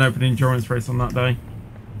going to be an open endurance race on that day.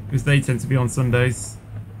 Because they tend to be on Sundays.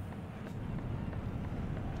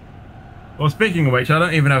 Well, speaking of which, I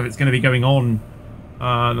don't even know if it's going to be going on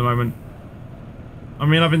at the moment. I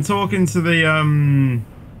mean, I've been talking to the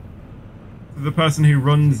person who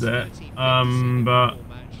runs it, but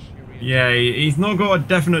yeah, he's not got a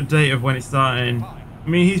definite date of when it's starting. I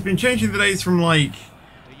mean, he's been changing the dates from like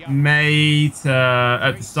May to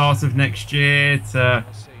at the start of next year to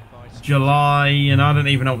July, and I don't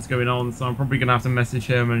even know what's going on, so I'm probably gonna have to message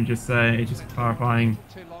him and just clarifying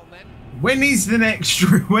when is the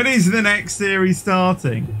next series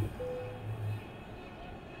starting.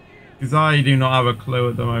 Because I do not have a clue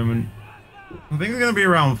at the moment. I think it's going to be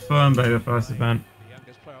around Fern Bay, the first event.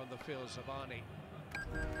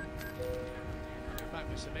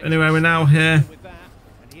 Anyway, we're now here.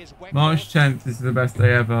 March 10th is the best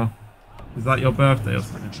day ever. Is that your birthday or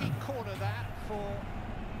something?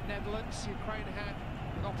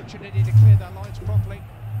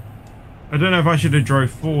 I don't know if I should have drove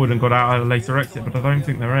forward and got out at a later exit, but I don't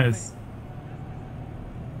think there is.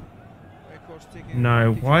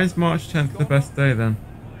 No, why is March 10th the best day then?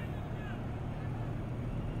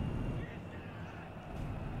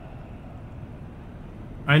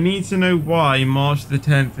 I need to know why March the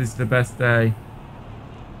 10th is the best day.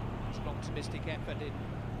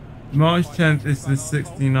 March 10th is the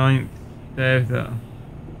 69th day of the...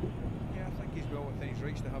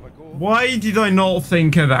 Why did I not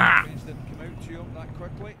think of that?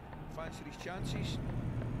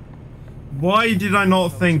 Why did I not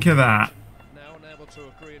think of that? To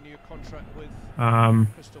agree a new contract with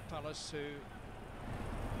Crystal Palace, who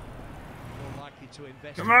more likely to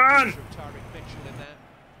invest come on! in Tyrick Mitchell in that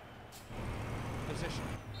position. I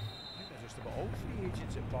think they're just about all free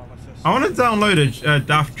agents at Palace. I want to download a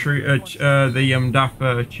DAF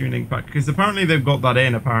tuning pack because apparently they've got that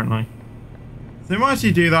in apparently. So we might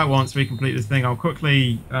actually do that once we complete this thing. I'll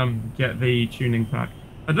quickly get the tuning pack.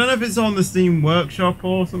 I don't know if it's on the Steam Workshop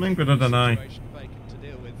or something, but I don't know.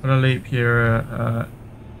 On a leap year,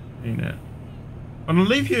 unit. On a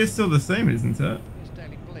leap year, it's still the same, isn't it?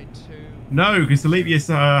 No, because the leap year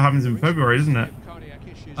happens in February, isn't it?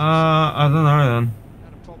 I don't know then.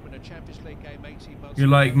 You're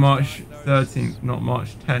like March 13th, not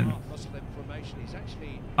March 10th.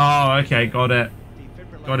 Oh, okay, got it.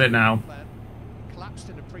 Got it now. Collapsed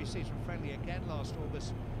in a pre-season friendly again last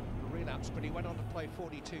August, a relapse, but he went on to play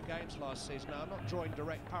 42 games last season. Now, I'm not drawing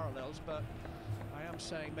direct parallels, but I am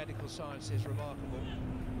saying medical science is remarkable.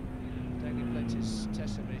 Daily Blitz is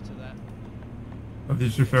testimony to that. I'm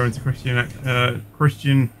just referring to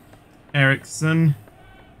Christian Eriksen.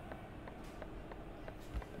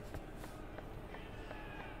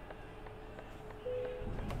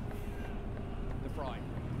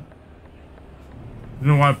 I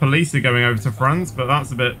don't know why police are going over to France, but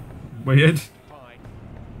that's a bit weird.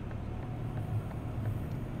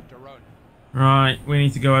 Right, we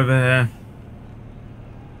need to go over here.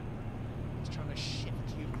 He's trying to shift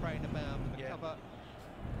Ukraine about, but the cover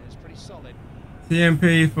is pretty solid.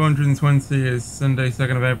 TMP 420 is Sunday,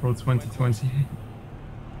 2nd of April 2020.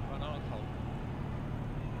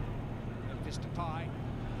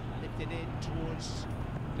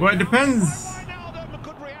 Well, it depends.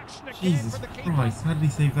 Jesus Christ, how did he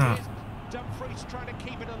save that? Dumfries trying to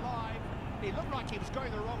keep it alive. He looked like he was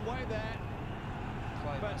going the wrong way there,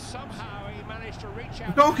 but somehow he managed to reach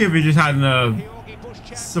out. The goalkeeper just had a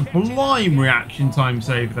sublime reaction time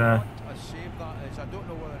save there. A save that is, I don't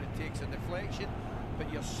know whether it takes a deflection,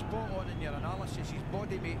 but you're spot on in your analysis. His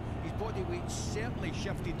body weight certainly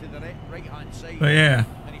shifted to the right hand side. But yeah.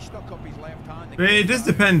 And he stuck up his left hand. But it does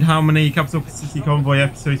depend how many Capital City Convoy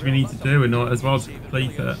episodes we need to do and as well to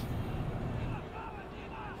complete it.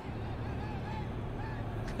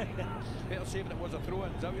 Better save than it was a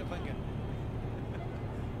throw-in, is that what you're thinking?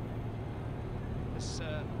 This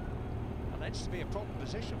alleged to be a problem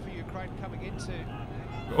position for Ukraine coming into.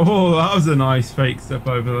 Oh, that was a nice fake step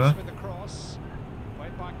over there. With the cross,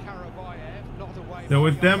 played by Karavayev, not away. Still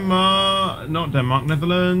with Denmark, not Denmark,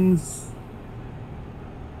 Netherlands.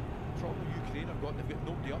 The problem Ukraine have got, they've got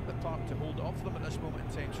nobody up the park to hold it off them at this moment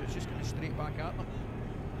in time, so it's just going straight back at them.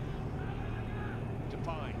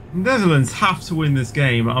 Netherlands have to win this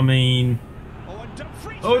game. I mean, oh,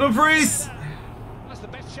 Dumfries! That's the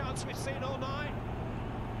best chance we've seen all night.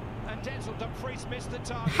 And Denzel Dumfries missed the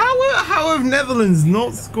target. How have Netherlands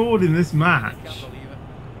not scored in this match?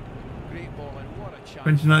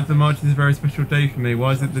 29th of March is a very special day for me.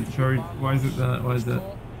 Why is it that?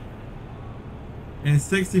 In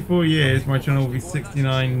 64 years, my channel will be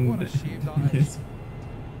 69 years.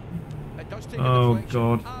 Oh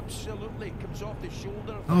God.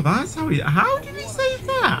 Oh, that's how he. How did he save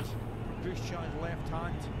that?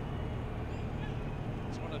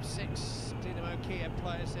 It's one of 6 Dynamo Kiev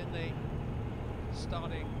players in the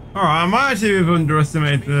starting. Alright, I might actually have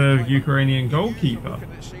underestimated the Ukrainian goalkeeper.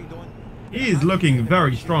 He is looking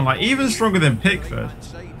very strong, like even stronger than Pickford.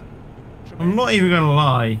 I'm not even gonna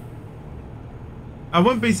lie. I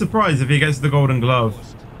wouldn't be surprised if he gets the Golden Glove.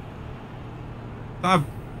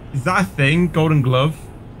 Is that a thing? Golden Glove?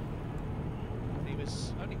 He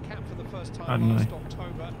was only capped for the first time I don't last know.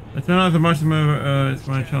 October. I don't know if it's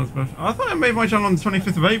my channel special. I thought I made my channel on the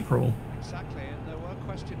 25th of April. Exactly, and there were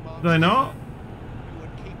question marks. Did I not? Who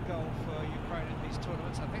would keep goal for Ukraine in these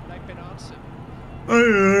tournaments? I think they've been answered. I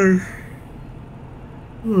don't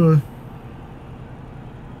know.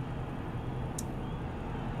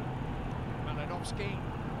 Malinowski.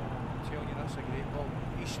 I'm telling you, that's a great ball.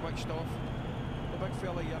 He switched off. The big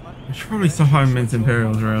fella, yeah, man. I should probably stop having Mint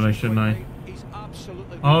Imperials, really, shouldn't I? He's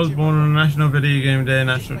absolutely. I was born on a National Video Game Day,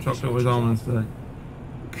 National Chocolate with Almonds Day.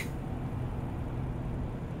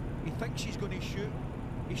 He thinks he's going to shoot.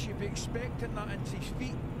 He should be expecting that into his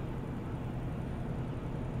feet.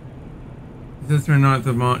 It says 29th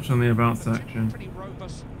of March on the About section. Pretty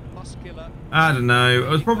robust, muscular. I don't know. It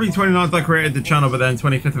was probably 29th I created the channel, but then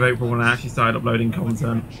 25th of April when I actually started uploading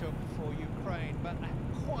content. For Ukraine, but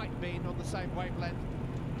quite been on the same wavelength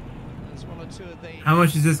as one or two of the. How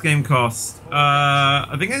much does this game cost?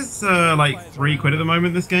 I think it's like £3 at the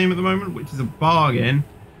moment, this game at the moment, which is a bargain.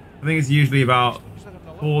 I think it's usually about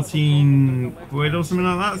 14 quid or something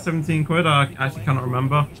like that, 17 quid, I actually cannot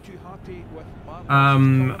remember.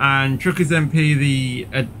 And Truckers MP, the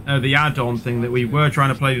add-on thing that we were trying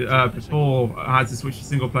to play before I had to switch to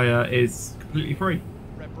single player, is completely free.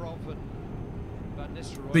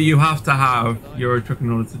 But you have to have Euro Truck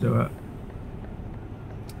in order to do it.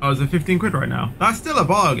 Oh, is it 15 quid right now? That's still a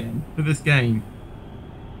bargain for this game.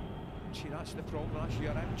 See, that's the problem. Actually,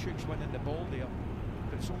 around Chooks winning the ball there.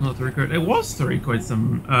 Not 3 quid. It was 3 quid.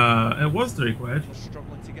 It was 3 quid.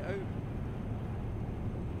 Struggling to get out.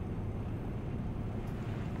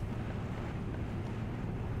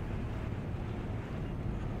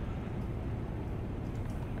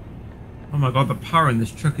 my god, the power in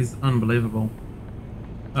this truck is unbelievable.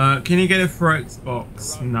 Can you get it for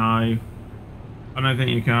Xbox? No. I don't think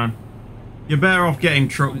you can. You're better off getting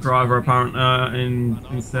truck driver apparently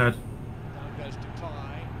instead. Down goes to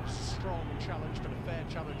Clyde. Strong challenge, but a fair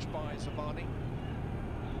challenge by Zabani.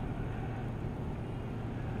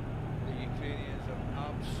 The Ukrainians are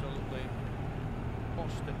absolutely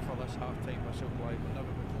busted for this half-time whistle, Clive, but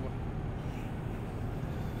never before.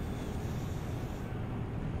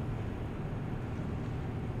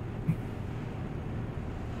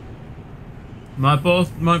 My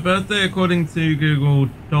birthday, according to Google,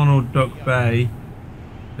 Donald Duck Bay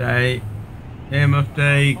Day, EMF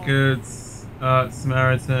Day, Good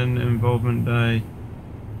Samaritan Involvement Day,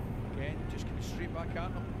 Again, just coming straight back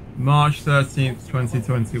at them. March 13th,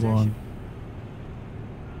 2021.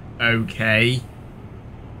 Okay.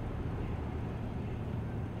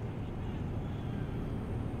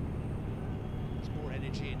 There's more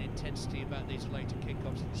energy and intensity about these later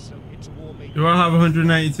kickoffs. It's warming. Do I have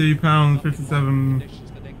 £182.57?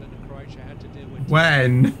 Conditions that England and Croatia had to deal with.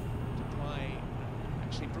 When? To play,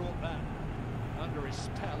 actually brought that under his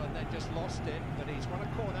spell and then just lost it. But he's won a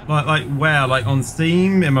corner. Like where? Like on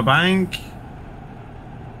Steam? In my bank?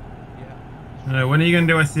 Yeah. No, when are you going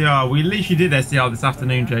to do SCR? We literally did SCR this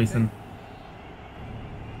afternoon, Jason.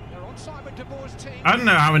 They're on Simon de Boer's team. I don't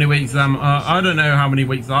know how many weeks I don't know how many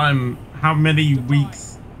weeks how many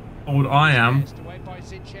weeks old I am Away by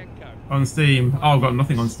Zinchenko. on Steam. Oh, I've got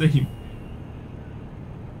nothing on Steam.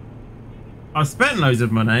 I've spent loads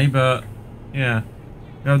of money, but yeah.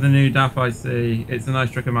 You have the new DAF IC. It's a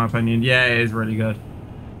nice trick in my opinion. Yeah, it is really good.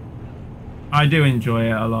 I do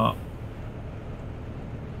enjoy it a lot.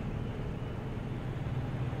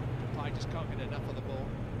 I just can't get enough of the ball.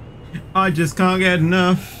 I just can't get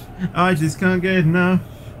enough. I just can't get enough.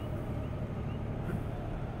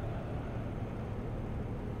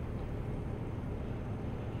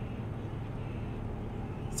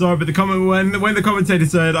 Sorry, but the comment when the commentator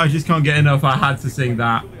said I just can't get enough, I had to sing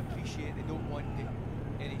that. I fully appreciate they don't want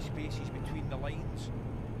any spaces between the lines.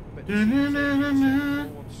 But he's going to be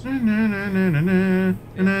scoring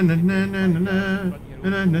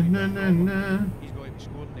there.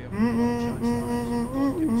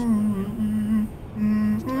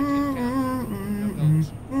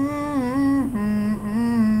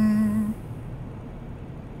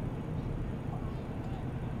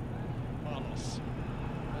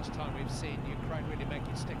 First time we've seen Ukraine really make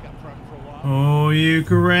it stick up front for a while. Oh,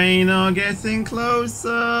 Ukraine are getting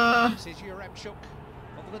closer. This is Yaremchuk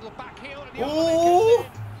on the little back heel. And the Oh. it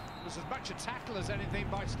was as much a tackle as anything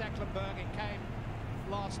by Stecklenburg. It came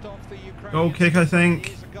last off the Ukrainians. Goal kick, I think.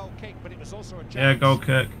 It is a goal kick, but it was also a chance. Yeah, goal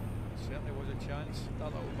kick. Certainly was a chance. That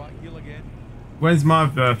little back heel again. When's my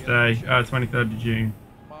birthday? 23rd of June.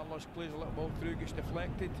 Marlos plays a little ball through, gets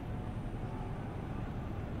deflected.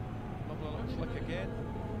 Lovely little flick again.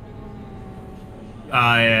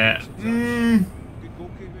 Ah, yeah. Good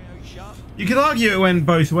goalkeeping, out sharp. You could argue it went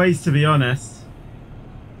both ways, to be honest.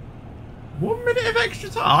 1 minute of extra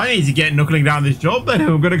time. I need to get knuckling down this job then.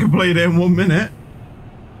 I'm going to complete it in 1 minute.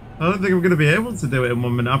 I don't think I'm going to be able to do it in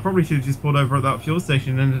 1 minute. I probably should have just pulled over at that fuel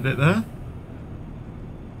station and ended it there.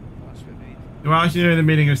 That's what they need. We're actually doing the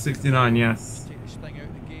meeting of 69, yes. Take the sting out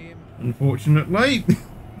of the game. Unfortunately.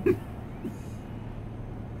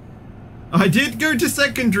 I did go to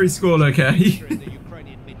secondary school, okay? In the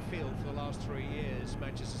Ukrainian midfield for the last 3 years.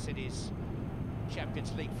 Manchester City's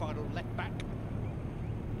Champions League final left back.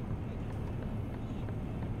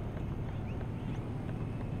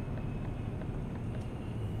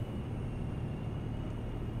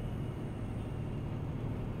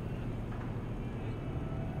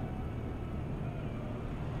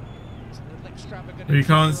 It's a little extravagant. You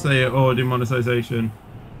can't say it or demonetization.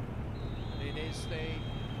 It is the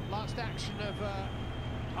last action of a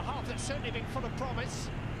half that's certainly been full of promise.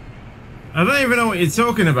 I don't even know what you're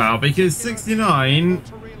talking about because 69,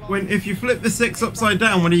 if you flip the 6 upside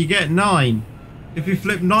down, what do you get? 9. If you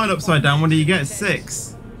flip 9 upside down, what do you get?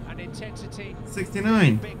 6. And intensity.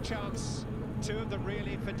 69. Big chance. 2 of them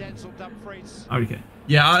really for Denzel Dumfries. Okay.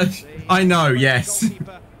 Yeah, I know, yes.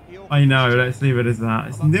 I know, let's leave it as that.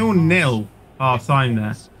 It's 0-0 half time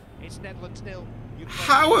there. It's Netherlands 0.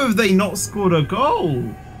 How have they not scored a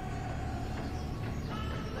goal?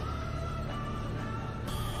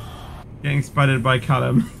 Getting spidered by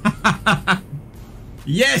Callum.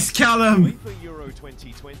 Yes, Callum! FIFA Euro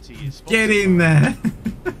 2020 is Get in there.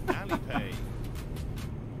 Alipay.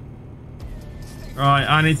 Right,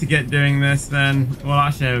 I need to get doing this then. Well,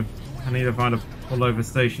 actually, I need to find a pullover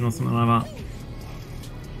station or something like that.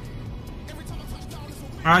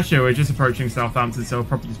 Actually, we're just approaching Southampton, so we'll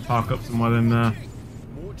probably just park up somewhere in there.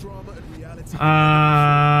 More drama and reality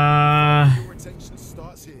Your attention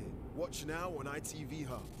starts here. Watch now on ITV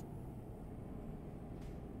Hub.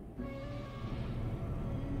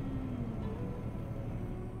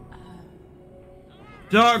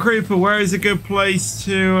 Dark Reaper, where is a good place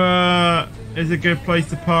to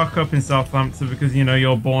park up in Southampton, because you know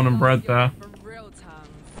you're born and bred there.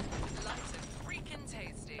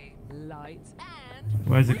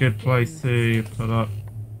 Where's a good place to put up?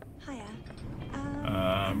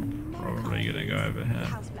 Probably gonna go over here.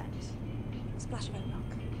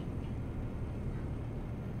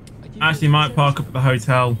 Actually, might park up at the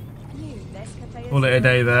hotel. Call it a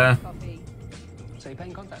day there. So you're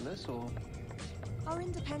paying contactless or?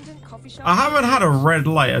 I haven't had a red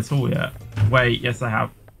light at all yet. Wait, yes I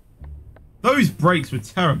have. Those brakes were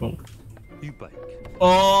terrible. You bake.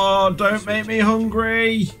 Oh, don't make me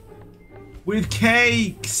hungry. With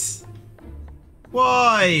cakes.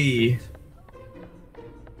 Why?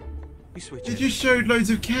 They just showed loads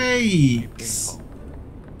of cakes.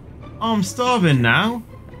 Oh, I'm starving now.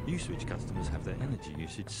 U-Switch customers have their energy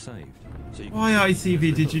usage saved. So Why,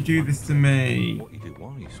 ITV, did you do this to me? What you do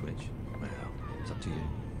while you switch, well, it's up to you.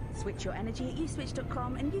 Switch your energy at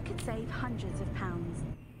uswitch.com and you could save hundreds of pounds.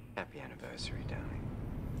 Happy anniversary, darling.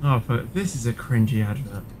 Oh, but this is a cringy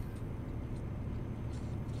advert.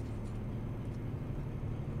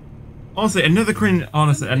 Honestly,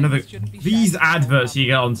 these adverts you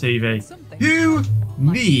get on TV. Who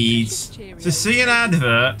needs to see an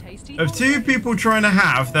advert of two people trying to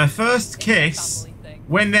have their first kiss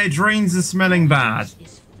when their drains are smelling bad?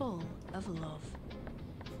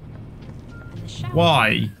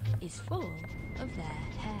 Why?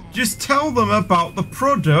 Just tell them about the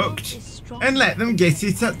product and let them get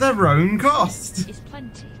it at their own cost.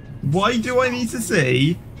 Why do I need to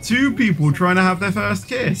see two people trying to have their first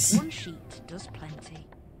kiss? One sheet does plenty.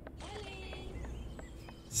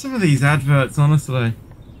 Some of these adverts, honestly.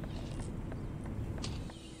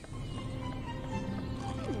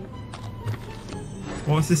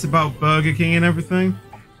 What's this about Burger King and everything?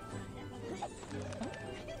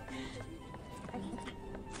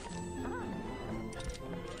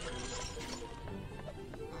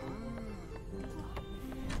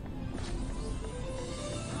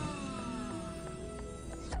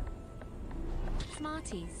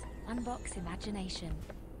 Smarties, unbox imagination.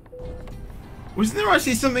 Wasn't there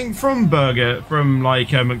actually something from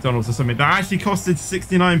like McDonald's or something that actually costed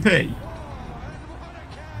 69p?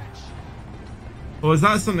 Or is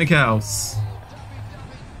that something else?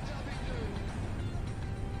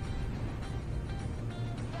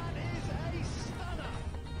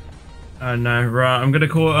 Oh no, right, I'm gonna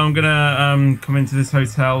come into this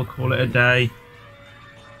hotel, call it a day.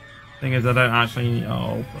 Thing is, I don't actually,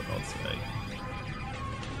 oh, for God's sake.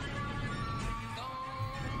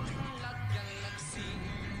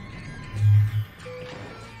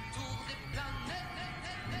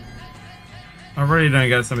 I really don't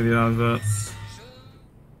get some of the adverts.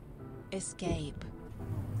 Escape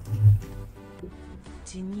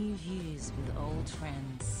to new views with old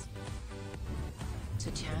friends, to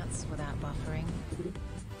chats without buffering,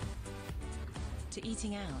 to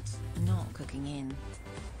eating out, not cooking in,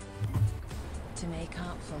 to make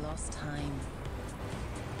up for lost time,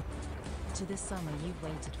 to the summer you've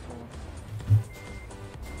waited for,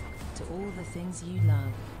 to all the things you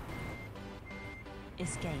love.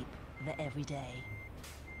 Escape the everyday.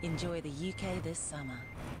 Enjoy the UK this summer.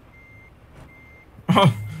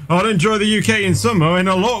 Oh, I'll enjoy the UK in summer in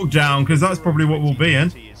a lockdown, because that's probably what we'll be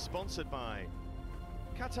in. Sponsored by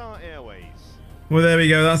Qatar Airways. Well, there we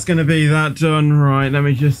go. That's going to be that done. Right, let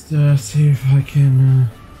me just see if I can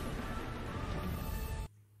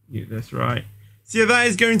get this right. So yeah, that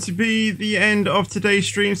is going to be the end of today's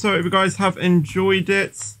stream. So I hope you guys have enjoyed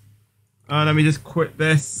it. Let me just quit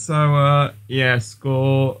this. So yeah,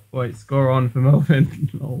 score on for Melvin.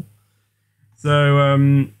 Lol.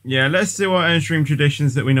 So yeah, let's do our end stream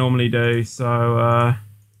traditions that we normally do. So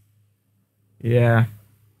yeah,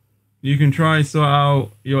 you can try sort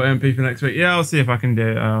out your MP for next week. Yeah, I'll see if I can do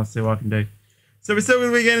it. I'll see what I can do. So we're still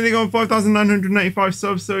going to be getting on 5,985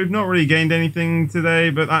 subs. So we've not really gained anything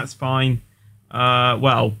today, but that's fine.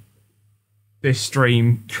 Well, this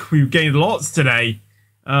stream we've gained lots today.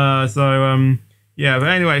 Yeah, but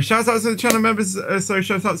anyway, shout out to the channel members. So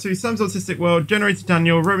shout out to Sam's Autistic World, Generator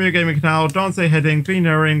Daniel, Romeo Gaming Canal, Dante Heading, Clean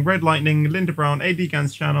Herring, Red Lightning, Linda Brown, AD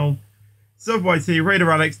Gans Channel, Sub YT,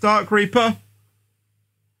 Raider Alex, Dark Reaper,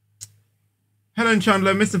 Helen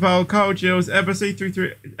Chandler, Mr. Val, Carl Gills, Airbus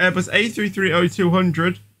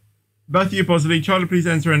A330200, Matthew Bosley, Charlie Please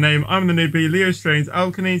Enter a Name, I'm the Newbie, Leo Strange,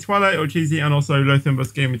 Alkany, Twilight or Cheesy, and also Lothian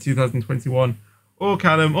Bus Gamer 2021, or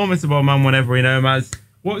Callum, or Mr. Ballman, whenever we know him as.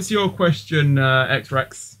 What's your question,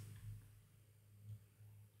 X-Rex?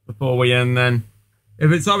 Before we end then.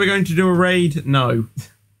 If it's, are we going to do a raid? No.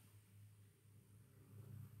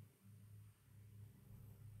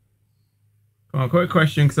 Come on, quick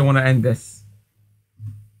question because I want to end this.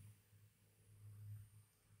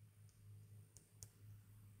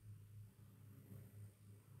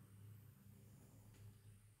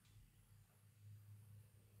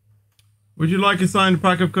 Would you like a signed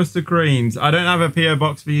pack of custard creams? I don't have a PO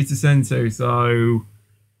box for you to send to, so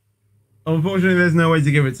unfortunately there's no way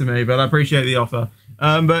to give it to me, but I appreciate the offer.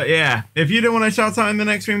 But yeah, if you don't want to shout out in the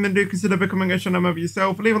next stream, then do consider becoming a channel member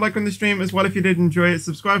yourself. Leave a like on the stream as well if you did enjoy it.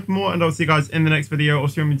 Subscribe for more, and I'll see you guys in the next video or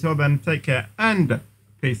stream. Until then, take care and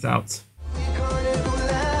peace out.